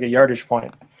for like a yardage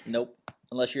point. Nope.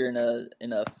 Unless you're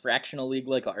in a fractional league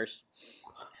like ours.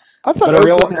 I thought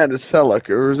Oakland had a Selleck,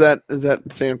 or is that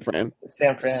San Fran?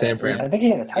 San Fran. I think he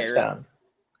had a touchdown.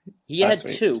 He had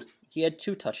 2. He had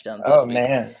 2 touchdowns last week.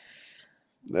 Man.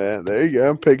 Yeah, there you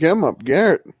go. Pick him up,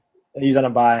 Garrett. He's on a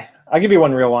bye. I'll give you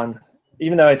one real one.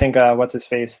 Even though I think what's his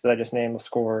face that I just named will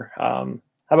score. How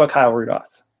about Kyle Rudolph?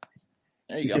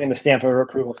 There you He's go. getting the stamp of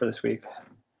approval for this week.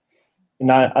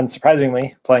 Not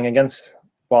unsurprisingly, playing against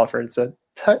Walford. It's a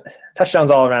touchdowns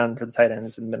all around for the tight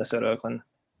ends in Minnesota, Oakland.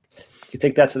 You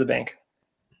take that to the bank.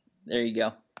 There you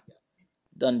go.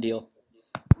 Done deal.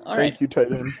 All right. Thank you,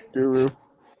 tight end guru.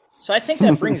 So I think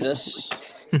that brings us.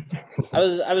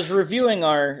 I was reviewing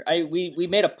we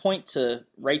made a point to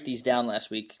write these down last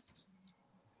week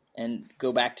and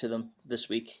go back to them this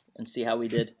week and see how we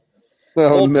did.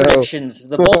 Predictions,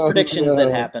 the bold predictions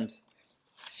that happened.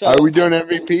 So are we doing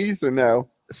MVPs or no?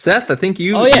 Seth, I think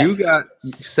you got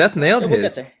Seth nailed his. We'll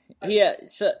get there. Yeah.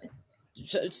 So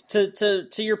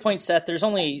to your point, Seth, there's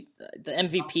only the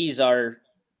MVPs are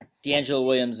D'Angelo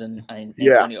Williams and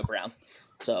Antonio Brown.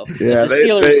 So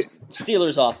the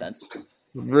Steelers offense.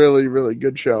 Really, really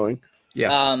good showing.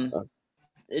 Yeah.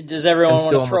 Does everyone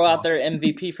want to throw out their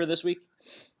MVP for this week?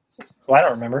 Well, I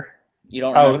don't remember. You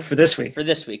don't remember? For this week. For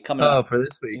this week, coming up. For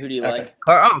this week. Who do you like?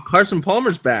 Carson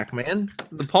Palmer's back, man.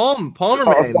 The Palmer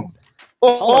man.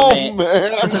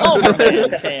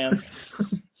 Man.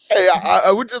 Hey,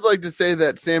 I would just like to say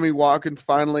that Sammy Watkins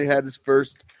finally had his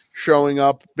first showing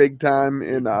up big time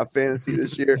in fantasy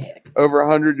this year. Over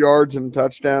 100 yards and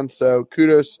touchdowns. So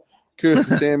kudos Kudos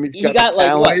to Sammy. He got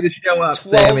like Way to show up, 12,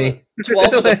 Sammy.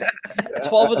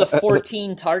 12 of the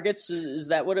 14 targets. Is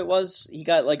that what it was? He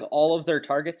got like all of their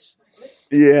targets.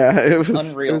 Yeah, it was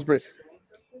unreal. It was pretty.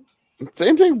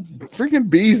 Same thing, freaking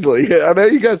Beasley. I know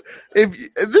you guys. If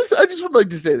this, I just would like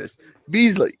to say this,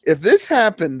 Beasley. If this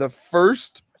happened the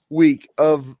first week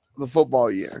of the football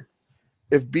year,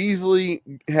 if Beasley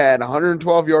had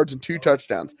 112 yards and 2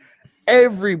 touchdowns,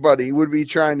 everybody would be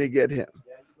trying to get him.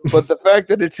 But the fact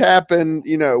that it's happened,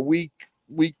 week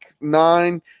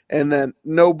 9, and then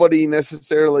nobody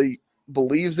necessarily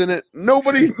believes in it.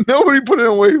 Nobody put in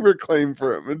a waiver claim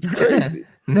for him. It's crazy.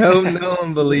 No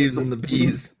one believes in the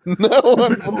bees. No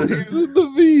one believes in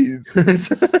the bees.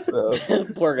 So.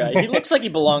 Poor guy. He looks like he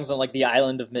belongs on like the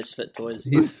island of misfit toys.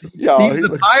 Steve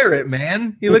the pirate,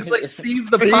 man. He looks like Steve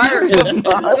the pirate.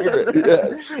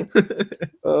 Yes.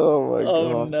 Oh my god.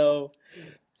 Oh no.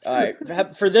 All right.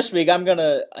 For this week,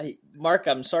 Mark,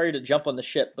 I'm sorry to jump on the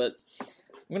ship, but I'm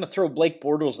gonna throw Blake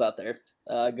Bortles out there,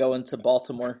 going to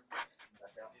Baltimore.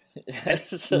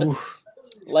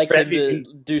 Like him to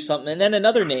do something, and then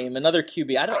another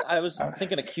QB. I was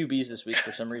thinking of QBs this week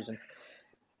for some reason.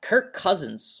 Kirk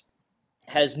Cousins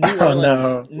has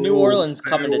New Orleans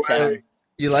coming to town.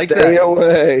 You like Stay that?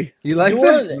 away. You like New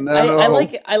that? Orleans. No.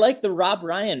 I like the Rob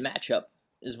Ryan matchup.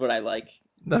 Is what I like.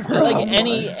 I like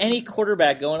any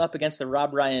quarterback going up against the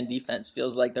Rob Ryan defense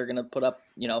feels like they're going to put up,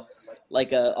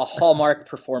 like a hallmark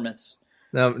performance.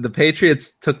 No, the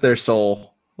Patriots took their soul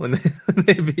when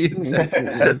they beat them. But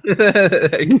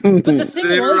the thing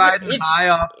they were was, riding high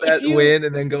off that win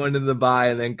and then going into the bye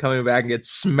and then coming back and get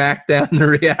smacked down to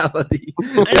reality.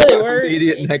 I know they were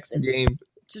immediate next game.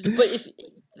 But if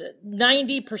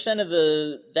 90% of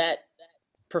that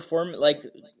performance, like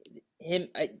him,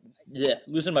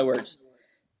 losing my words.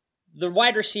 The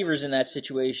wide receivers in that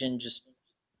situation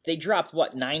they dropped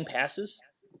 9 passes?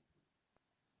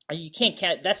 You can't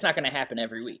count. That's not going to happen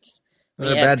every week.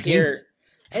 They're a bad team.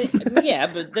 Yeah,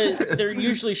 but they're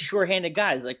usually sure-handed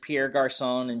guys like Pierre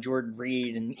Garçon and Jordan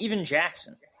Reed and even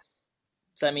Jackson.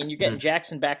 So I mean, you're getting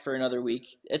Jackson back for another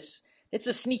week. It's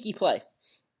a sneaky play.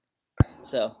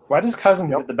 So why does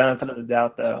Cousins get the benefit of the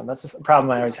doubt though? And that's the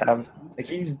problem I always have. Like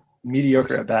he's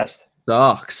mediocre at best.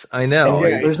 Sucks. I know.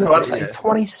 There's no upside. He's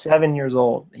 27 years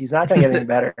old. He's not going to get any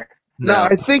better. No,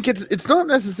 I think it's not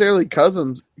necessarily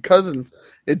Cousins.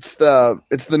 It's the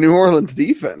New Orleans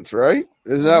defense, right?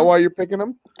 Is that why you're picking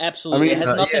him? Absolutely. It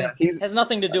has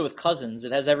nothing to do with Cousins.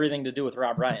 It has everything to do with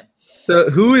Rob Ryan. So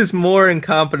who is more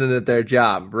incompetent at their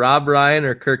job, Rob Ryan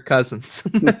or Kirk Cousins?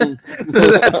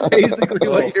 That's basically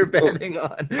what you're betting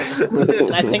on.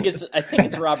 And I think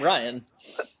it's Rob Ryan.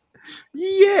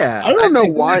 Yeah. I don't know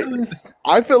why.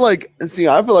 I feel like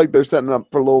they're setting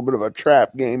up for a little bit of a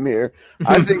trap game here.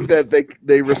 I think that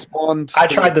they respond. I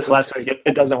tried this last week.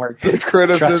 It doesn't work. The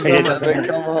criticism as they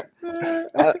come up.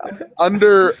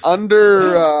 Under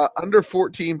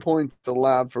 14 points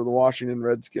allowed for the Washington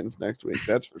Redskins next week.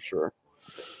 That's for sure.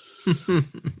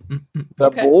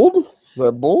 Bold? Is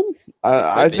that bold?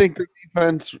 I think the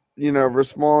defense,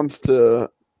 responds to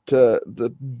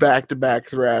the back-to-back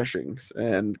thrashings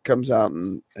and comes out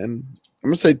and I'm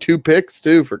gonna say 2 picks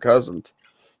too for Cousins.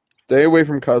 Stay away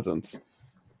from Cousins.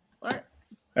 All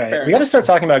right. We got to start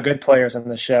talking about good players on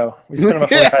the show. We spent about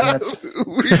 45 minutes.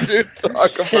 We did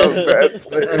talk about bad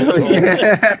players.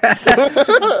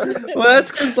 Well,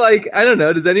 that's because, I don't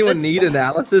know. Does anyone need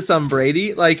analysis on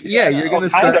Brady? You're going to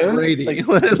start Brady.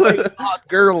 Not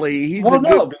Gurley. He's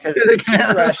because here's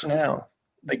the rationale.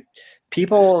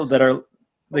 People that are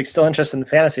still interested in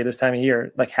fantasy this time of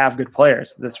year, have good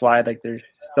players. That's why they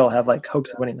still have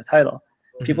hopes of winning the title.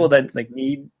 People that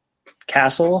need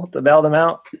Castle to bail them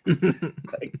out,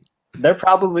 they're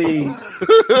probably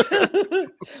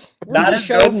We're the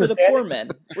show for the poor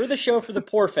men. We're the show for the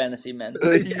poor fantasy men.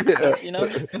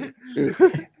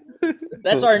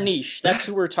 That's our niche. That's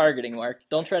who we're targeting, Mark.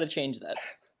 Don't try to change that.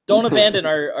 Don't abandon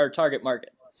our target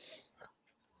market.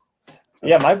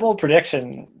 Yeah, my bold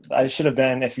prediction, I should have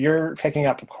been, if you're picking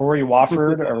up Corey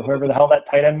Wofford or whoever the hell that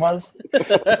tight end was,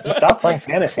 just stop playing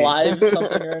fantasy. Clive,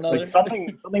 something or another.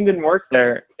 Something didn't work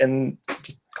there, and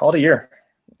just call it a year.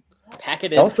 Pack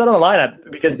it in. Don't set on a lineup,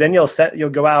 because then you'll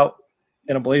go out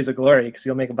in a blaze of glory because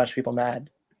you'll make a bunch of people mad.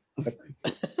 But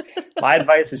my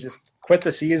advice is just quit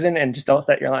the season and just don't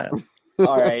set your lineup.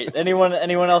 All right. Anyone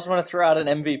else want to throw out an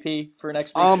MVP for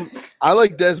next week? I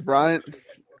like Des Bryant.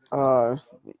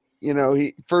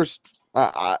 He first.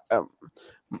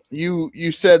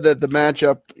 You said that the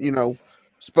matchup,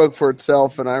 spoke for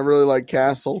itself, and I really like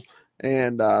Castle.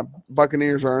 And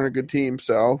Buccaneers aren't a good team,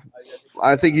 so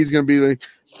I think he's going to be the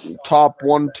top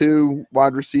 1-2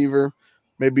 wide receiver.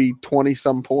 maybe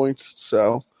 20-some points.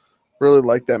 So really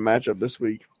like that matchup this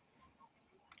week.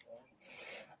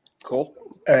 Cool.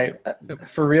 All right.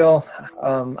 For real,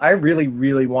 I really,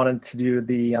 really wanted to do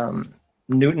the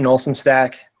Newton Olsen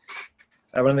stack.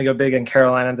 I wanted to go big in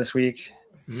Carolina this week,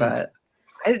 but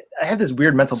I have this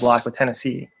weird mental block with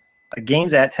Tennessee. Like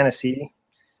games at Tennessee,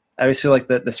 I always feel like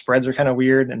the spreads are kind of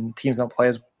weird and teams don't play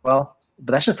as well.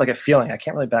 But that's just like a feeling. I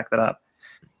can't really back that up.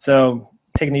 So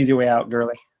taking the easy way out,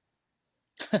 Gurley.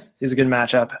 Is a good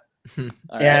matchup.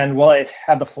 And while I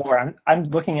have the floor, I'm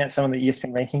looking at some of the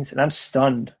ESPN rankings, and I'm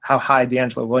stunned how high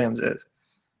D'Angelo Williams is.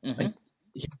 Like,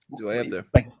 He's way up there.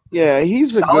 Like, yeah,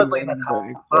 he's a good in the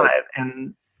top 5.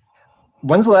 And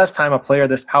when's the last time a player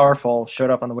this powerful showed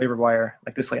up on the waiver wire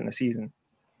like this late in the season?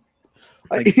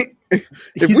 Like,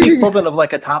 he's the equivalent of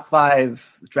like a top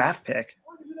 5 draft pick.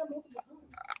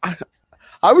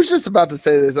 I was just about to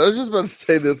say this.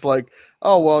 Like,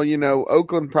 oh, well,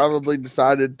 Oakland probably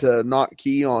decided to not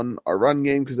key on our run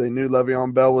game because they knew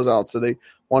Le'Veon Bell was out, so they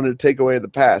wanted to take away the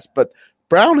pass. But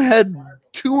Brown had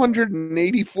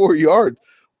 284 yards.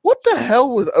 What the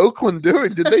hell was Oakland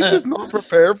doing? Did they just not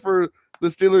prepare for the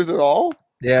Steelers at all?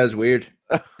 Yeah, it was weird.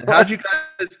 How'd you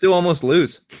guys still almost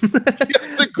lose? The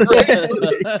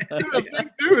thing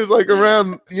too is like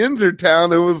around Yinzer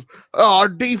Town, it was our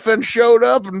defense showed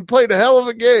up and played a hell of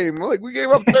a game. Like we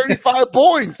gave up 35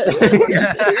 points. Are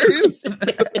you serious?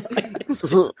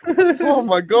 Oh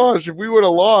my gosh! If we would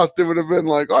have lost, it would have been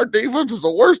like our defense is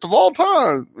the worst of all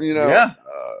time. Yeah,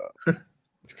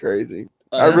 it's crazy.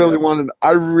 I really wanted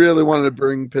to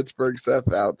bring Pittsburgh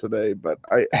Seth out today, but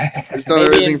I just don't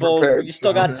have anything prepared. You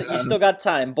still got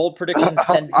time. Bold predictions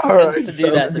tends to do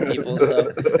that to people.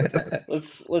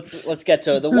 So let's get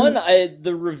to it.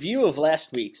 The review of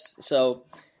last week's. So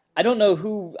I don't know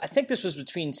who. I think this was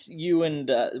between you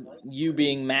and you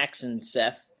being Max and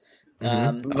Seth.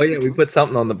 We put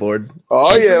something on the board.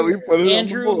 We put it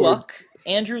Andrew on the board.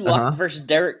 Andrew Luck versus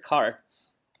Derek Carr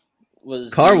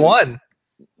won.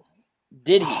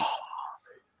 Did he?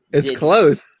 It's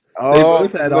close. Oh, they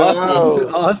both had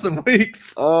awesome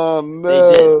weeks. Oh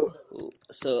no! They did.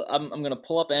 So I'm gonna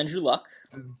pull up Andrew Luck.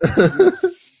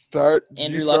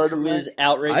 Andrew Luck is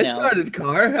out right now. I started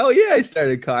Carr. Hell yeah, I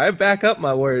started Carr. I back up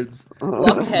my words.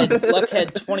 Luck had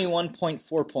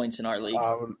 21.4 points in our league.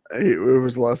 It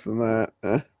was less than that.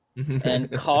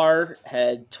 And Carr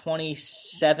had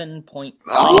 27.5.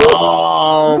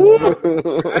 Oh,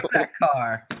 that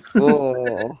Carr.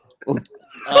 Oh.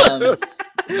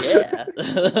 Yeah.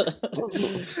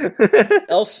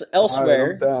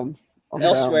 Elsewhere, down.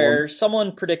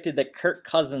 Someone predicted that Kirk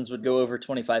Cousins would go over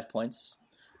 25 points.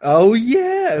 Oh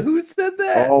yeah, who said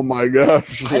that? Oh my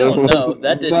gosh! I don't know.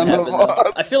 That didn't happen.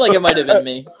 Though. I feel like it might have been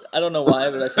me. I don't know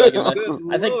why, but I feel like it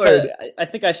might. I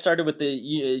think I started with the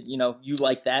you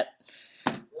like that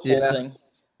whole thing.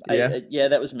 Yeah.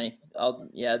 That was me.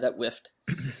 That whiffed.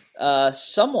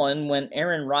 Someone went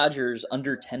Aaron Rodgers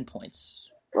under 10 points.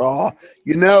 Oh,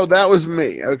 that was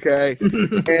me. Okay,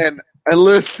 and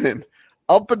listen,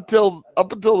 up until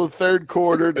the third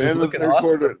quarter, the end of the third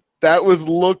quarter, that was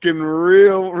looking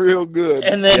real good.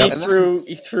 And then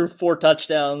he threw 4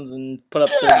 touchdowns and put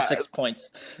up 36 points.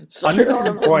 So, under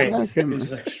 10 points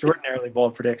is an extraordinarily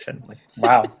bold prediction. Like,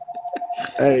 wow.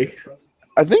 Hey,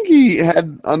 I think he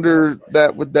had under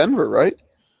that with Denver, right?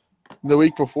 The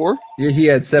week before? Yeah, he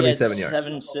had 77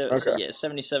 yards. Okay.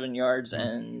 77 yards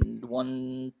and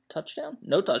 1 touchdown?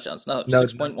 No touchdowns. No,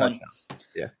 6.1. No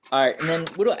yeah. All right, and then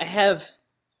what do I have?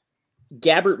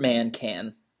 Gabbert Man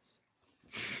can.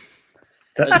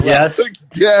 Yes.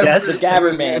 The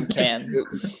Gabbert Man can.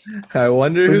 I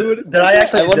wonder who it is. Did I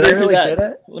really say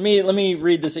that? Let me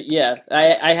read this. Yeah,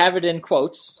 I have it in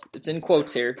quotes. It's in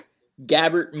quotes here.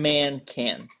 Gabbert Man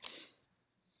can.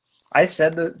 I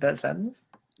said that sentence?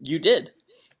 You did.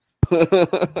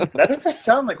 That doesn't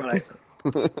sound like what I said.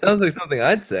 Sounds like something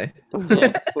I'd say.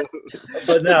 Yeah.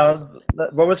 But no,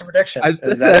 what was the prediction? I've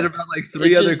said that about like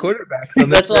 3 other quarterbacks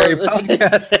on this very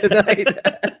podcast tonight.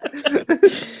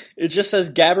 It just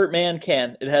says Gabbert Man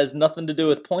can. It has nothing to do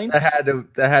with points. That had to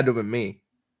have been me.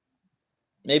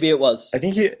 Maybe it was. I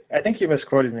think you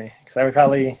misquoted me because I would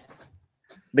probably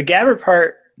the Gabbert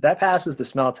part that passes the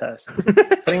smell test.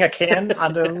 Putting a can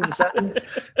onto the sentence.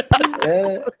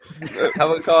 How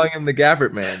about calling him the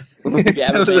Gabbert Man?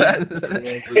 Gabbert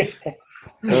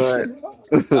Man.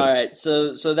 All right.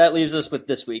 So that leaves us with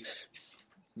this week's.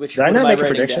 Which did I not make a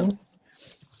prediction?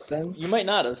 You might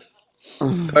not have.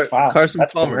 Wow, Carson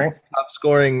Palmer, top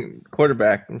scoring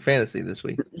quarterback in fantasy this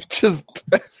week. Just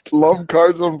love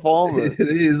Carson Palmer.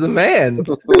 He's the man.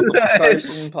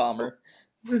 Carson Palmer.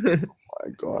 My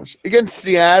gosh. Against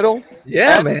Seattle,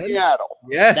 Yeah, at man. Seattle.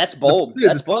 Yes, That's bold. Dude,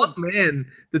 That's bold.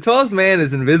 The tallest man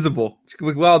is invisible.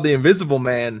 Well, the invisible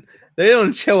man, they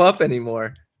don't show up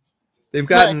anymore. They're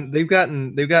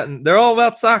all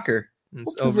about soccer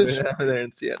over there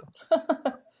in Seattle.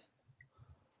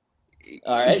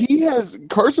 All right.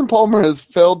 Carson Palmer has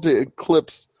failed to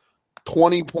eclipse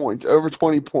 20 points, over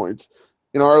 20 points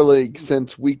in our league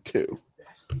since week 2.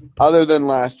 Other than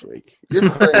last week. You're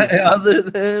crazy. Other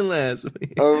than last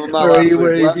week. Oh, not last week.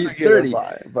 Where Last he week beat 30.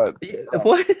 but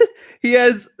What? He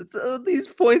has these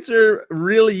points are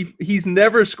really he's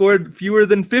never scored fewer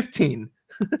than 15.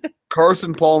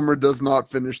 Carson Palmer does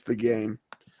not finish the game.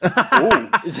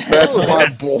 That's my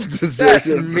bold decision.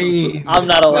 That's mean. I'm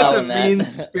not allowing that.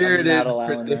 Mean-spirited. I'm not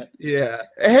allowing that. Yeah.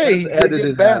 Hey, he could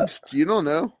get benched. You don't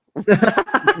know. Besides,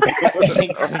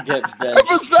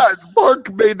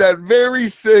 Mark made that very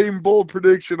same bold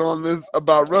prediction on this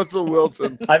about Russell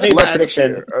Wilson. I made that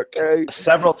prediction okay,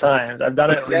 several times. I've done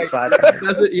it at least 5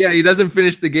 times. He doesn't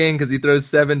finish the game because he throws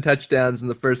 7 touchdowns in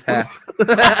the first half.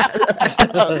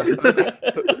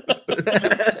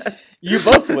 You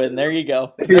both win. There you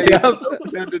go.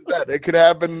 It could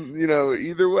happen,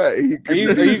 either way. Are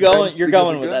you going? You're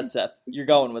going with that, Seth. You're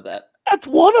going with that. That's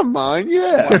one of mine,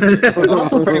 yeah. It's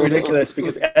also pretty ridiculous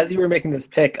because as you were making this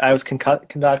pick, I was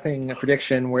conducting a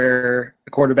prediction where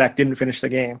the quarterback didn't finish the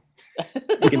game.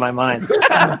 In my mind. You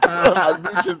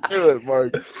should do it,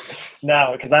 Mark. No,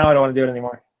 because now I don't want to do it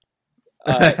anymore.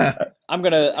 All right. I'm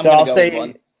gonna go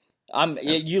with one.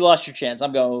 You lost your chance.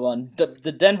 I'm going with one.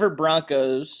 The Denver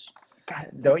Broncos.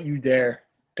 God, don't you dare!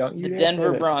 Don't you? The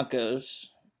Denver Broncos.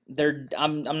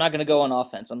 I'm not going to go on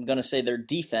offense. I'm going to say their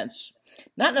defense.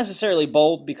 Not necessarily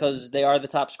bold because they are the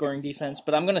top scoring defense,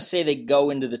 but I'm going to say they go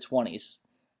into the 20s.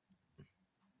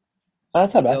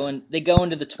 That's not bad. They go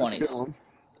into the 20s.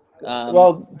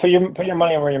 Well, put your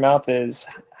money where your mouth is.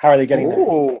 How are they getting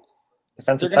there?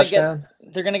 Defensive touchdown?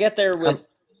 They're going to get there with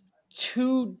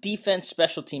 2 defense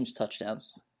special teams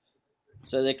touchdowns.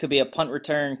 So they could be a punt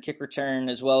return, kick return,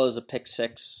 as well as a pick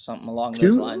 6, something along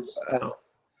those lines. Oh.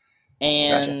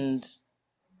 And gotcha.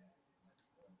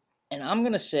 And I'm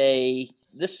gonna say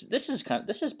this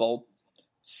is bold.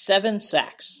 7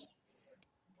 sacks.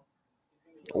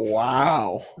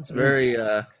 Wow, it's very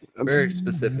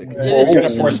specific. It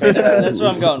is specific. That's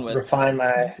what I'm going with. Refine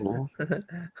my. All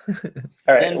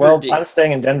right. Denver well, I'm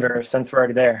staying in Denver since we're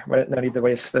already there. No need to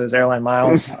waste those airline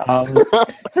miles.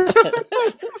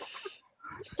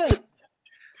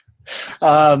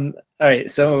 All right.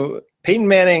 So Peyton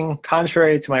Manning,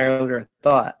 contrary to my earlier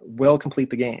thought, will complete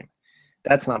the game.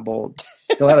 That's not bold.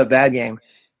 He'll have a bad game.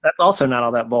 That's also not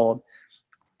all that bold.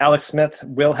 Alex Smith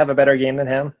will have a better game than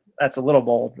him. That's a little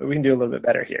bold, but we can do a little bit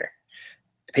better here.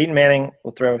 Peyton Manning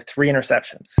will throw 3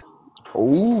 interceptions.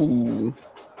 Ooh.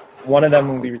 One of them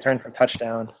will be returned for a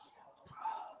touchdown.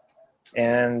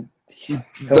 And he'll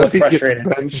look frustrated.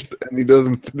 Gets benched and he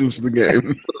doesn't finish the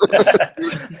game.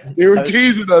 You were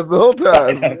teasing us the whole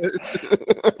time.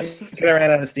 Could have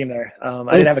ran out of steam there. I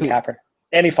didn't have a capper.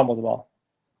 And he fumbles the ball.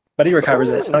 But he recovers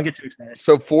it, so don't get too excited.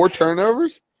 So 4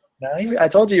 turnovers? No, I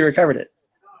told you recovered it.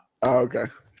 Oh, okay.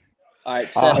 All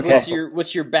right, Seth,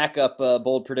 what's your backup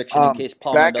bold prediction in case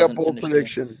Palmer doesn't finish? Backup bold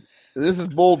prediction. This is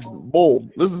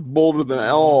bold. This is bolder than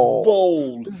all.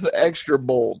 Bold. This is extra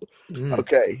bold.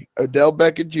 Okay, Odell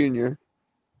Beckham Jr.,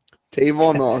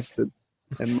 Tavon Austin,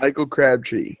 and Michael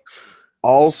Crabtree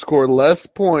all score less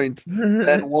points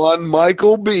than one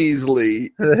Michael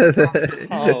Beasley.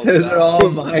 Those are all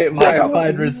my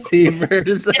wide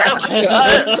receivers.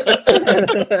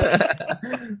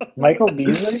 Michael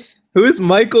Beasley? Who is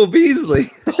Michael Beasley?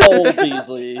 Cole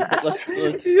Beasley.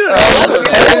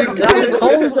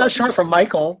 Cole is not short for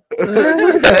Michael.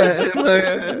 That's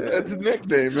his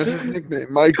nickname.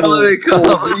 Michael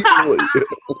Cole Beasley.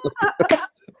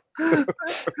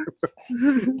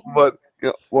 But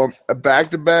a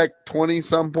back-to-back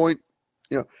 20-some point.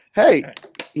 Hey,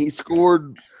 he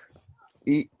scored.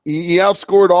 He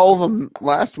outscored all of them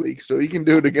last week, so he can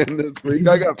do it again this week.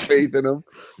 I got faith in him.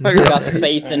 I got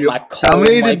faith in my Cole. How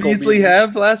many did Beasley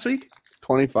have last week?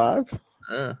 25.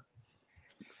 To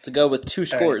go with 2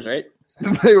 scores, right?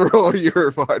 They were all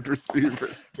your wide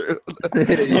receivers, too.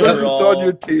 That's on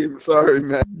your team. Sorry,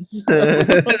 man.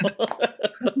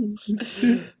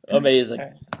 Amazing.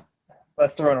 Right.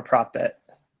 Let's throw in a prop bet.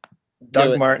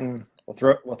 Doug Martin will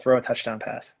throw a touchdown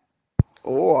pass.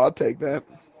 Oh, I'll take that.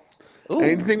 Ooh.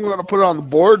 Anything we want to put on the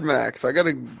board, Max? I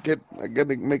gotta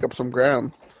make up some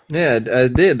ground. Yeah, I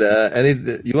did.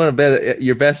 You want to bet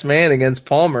your best man against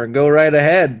Palmer? Go right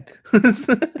ahead. What does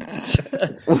that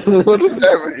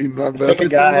mean? My best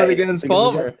someone against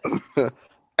Palmer.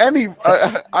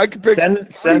 I could pick.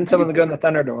 Send someone to go in the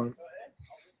Thunderdome.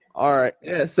 All right.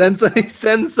 Yeah, send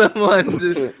someone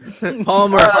to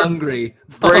Palmer hungry.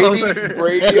 Palmer.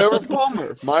 Brady over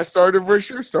Palmer. My starter versus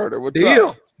your starter. What's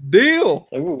up? Deal.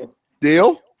 Ooh.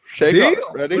 Deal? Shake Deal.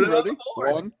 up. Ready? Put it on Ready? the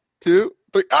board. 1, 2,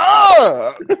 3.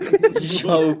 Ah!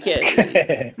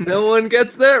 Okay. No one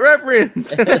gets that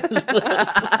reference.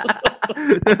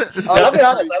 I'll be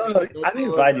honest. I don't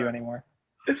invite you anymore.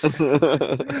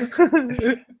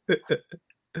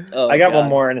 Oh, I got God. one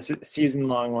more, and it's a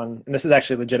season-long one. And this is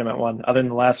actually a legitimate one, other than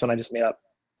the last one I just made up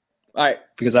All right.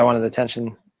 because I wanted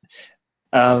attention.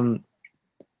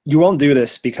 You won't do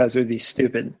this because it would be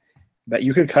stupid, but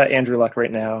you could cut Andrew Luck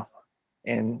right now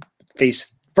and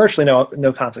face virtually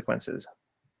no consequences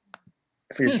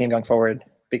for your team going forward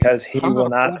because he will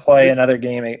not play another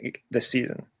game this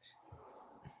season.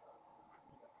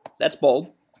 That's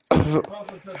bold.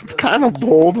 It's kind of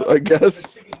bold, I guess.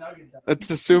 It's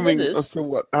assuming. It is. So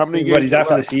what? How many games? What, he's out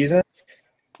for the left? season?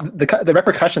 The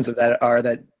repercussions of that are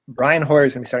that Brian Hoyer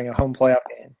is going to be starting a home playoff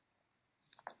game.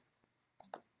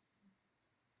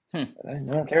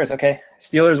 No one cares. Okay.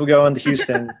 Steelers will go into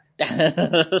Houston.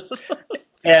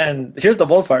 And here's the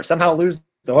bold part. Somehow lose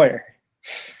to Hoyer.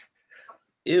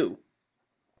 Ew.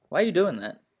 Why are you doing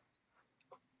that?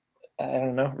 I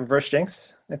don't know. Reverse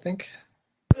jinx, I think.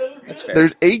 That's fair.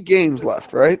 There's 8 games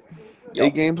left, right? Yup.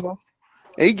 8 games left.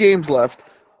 8 games left.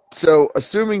 So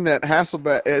assuming that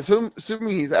Hasselbeck,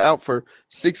 assuming he's out for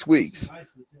 6 weeks,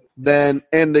 and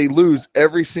they lose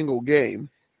every single game,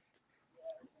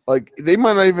 like they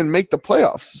might not even make the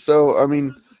playoffs. So I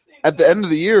mean, at the end of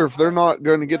the year, if they're not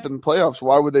going to get them playoffs,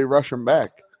 why would they rush him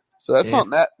back? So that's not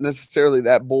that necessarily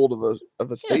that bold of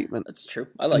a statement. That's true.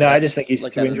 I like. No, that. I just think he's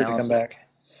like too that injured analysis. to come back.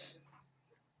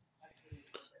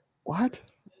 What?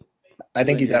 I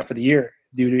think he's injured. out for the year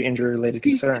due to injury-related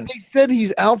concerns. They said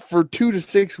he's out for 2 to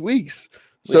 6 weeks.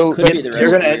 Which So could be the rest They're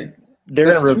of the gonna year. they're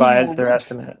That's gonna 2 revise more their weeks.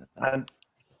 estimate.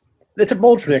 It's a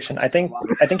bold prediction. I think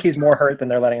he's more hurt than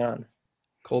they're letting on.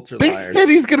 Culture They liars. said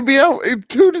he's going to be out in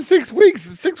 2 to 6 weeks.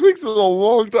 6 weeks is a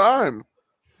long time.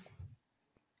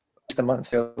 Just a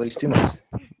month, at least 2 months.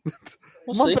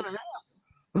 We'll see. Month and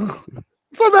a half.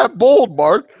 It's not that bold,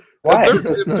 Mark. Why?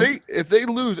 If they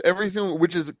lose every single,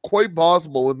 which is quite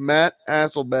possible with Matt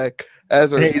Hasselbeck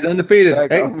as Hey, he's undefeated. Back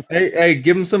Hey, on. hey,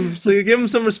 give him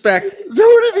some respect.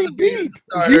 Who did he beat?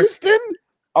 Houston?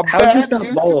 How is this not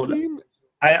Houston bold? team?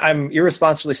 I'm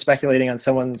irresponsibly speculating on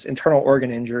someone's internal organ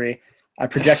injury. I'm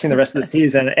projecting the rest of the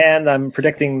season, and I'm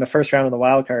predicting the first round of the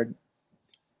wild card.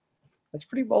 That's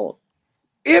pretty bold.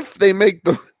 If they make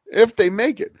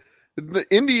it, the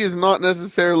Indy is not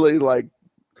necessarily locked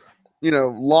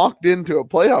into a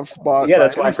playoff spot. Yeah,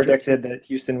 that's why I by any stretch. predicted that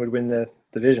Houston would win the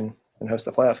division and host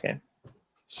the playoff game.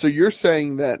 So you're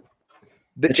saying that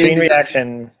The chain Indy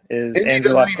reaction is Indy Andrew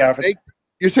doesn't Luck even out for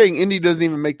you're saying Indy doesn't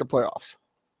even make the playoffs.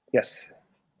 yes.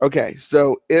 Okay,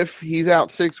 so if he's out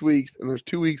 6 weeks and there's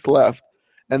 2 weeks left,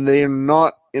 and they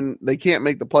can't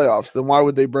make the playoffs, then why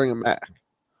would they bring him back?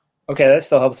 Okay, that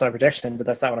still helps my prediction, but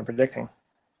that's not what I'm predicting.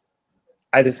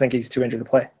 I just think he's too injured to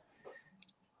play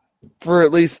For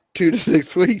at least 2 to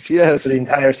 6 weeks, yes. for the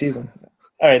entire season.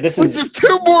 All right, this Which is is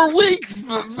 2 more weeks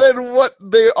than what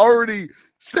they already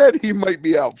said he might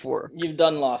be out for. You've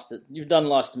done lost it. You've done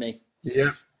lost me.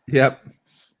 Yep.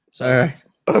 So, All right.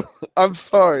 I'm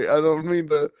sorry. I don't mean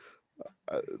to.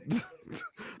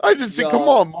 I just think, come Y'all-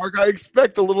 on, Mark. I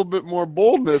expect a little bit more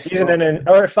boldness. season and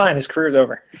all right, fine. His career's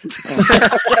over.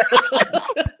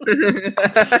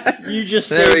 You just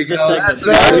There we saved the go. segment.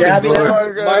 That is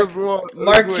Yeah,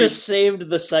 Mark what- just saved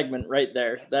the segment right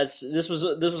there. This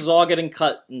was all getting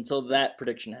cut until that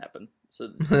prediction happened. So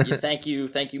thank you,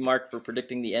 Mark, for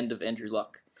predicting the end of Andrew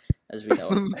Luck, as we know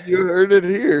it. You heard it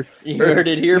here. You heard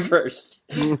it here first.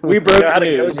 We broke You know how the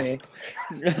to news.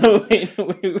 code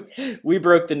me. we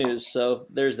broke the news, so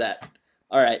there's that.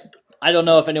 All right. I don't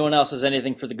know if anyone else has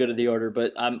anything for the good of the order,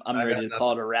 but I'm ready to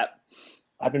call it a wrap.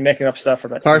 I've been making up stuff for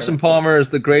about 10 Carson minutes. Palmer is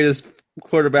the greatest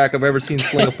quarterback I've ever seen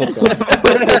sling a football.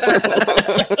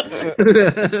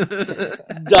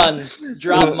 Done.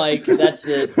 Drop mic. That's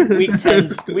it.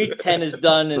 Week 10 is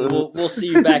done, and we'll see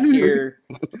you back here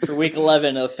for week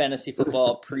 11 of fantasy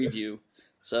football preview.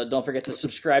 So don't forget to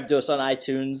subscribe to us on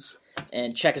iTunes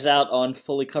and check us out on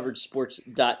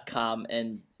fullycoveredsports.com.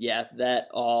 And yeah, that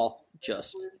all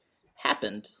just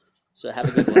happened. So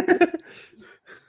have a good one.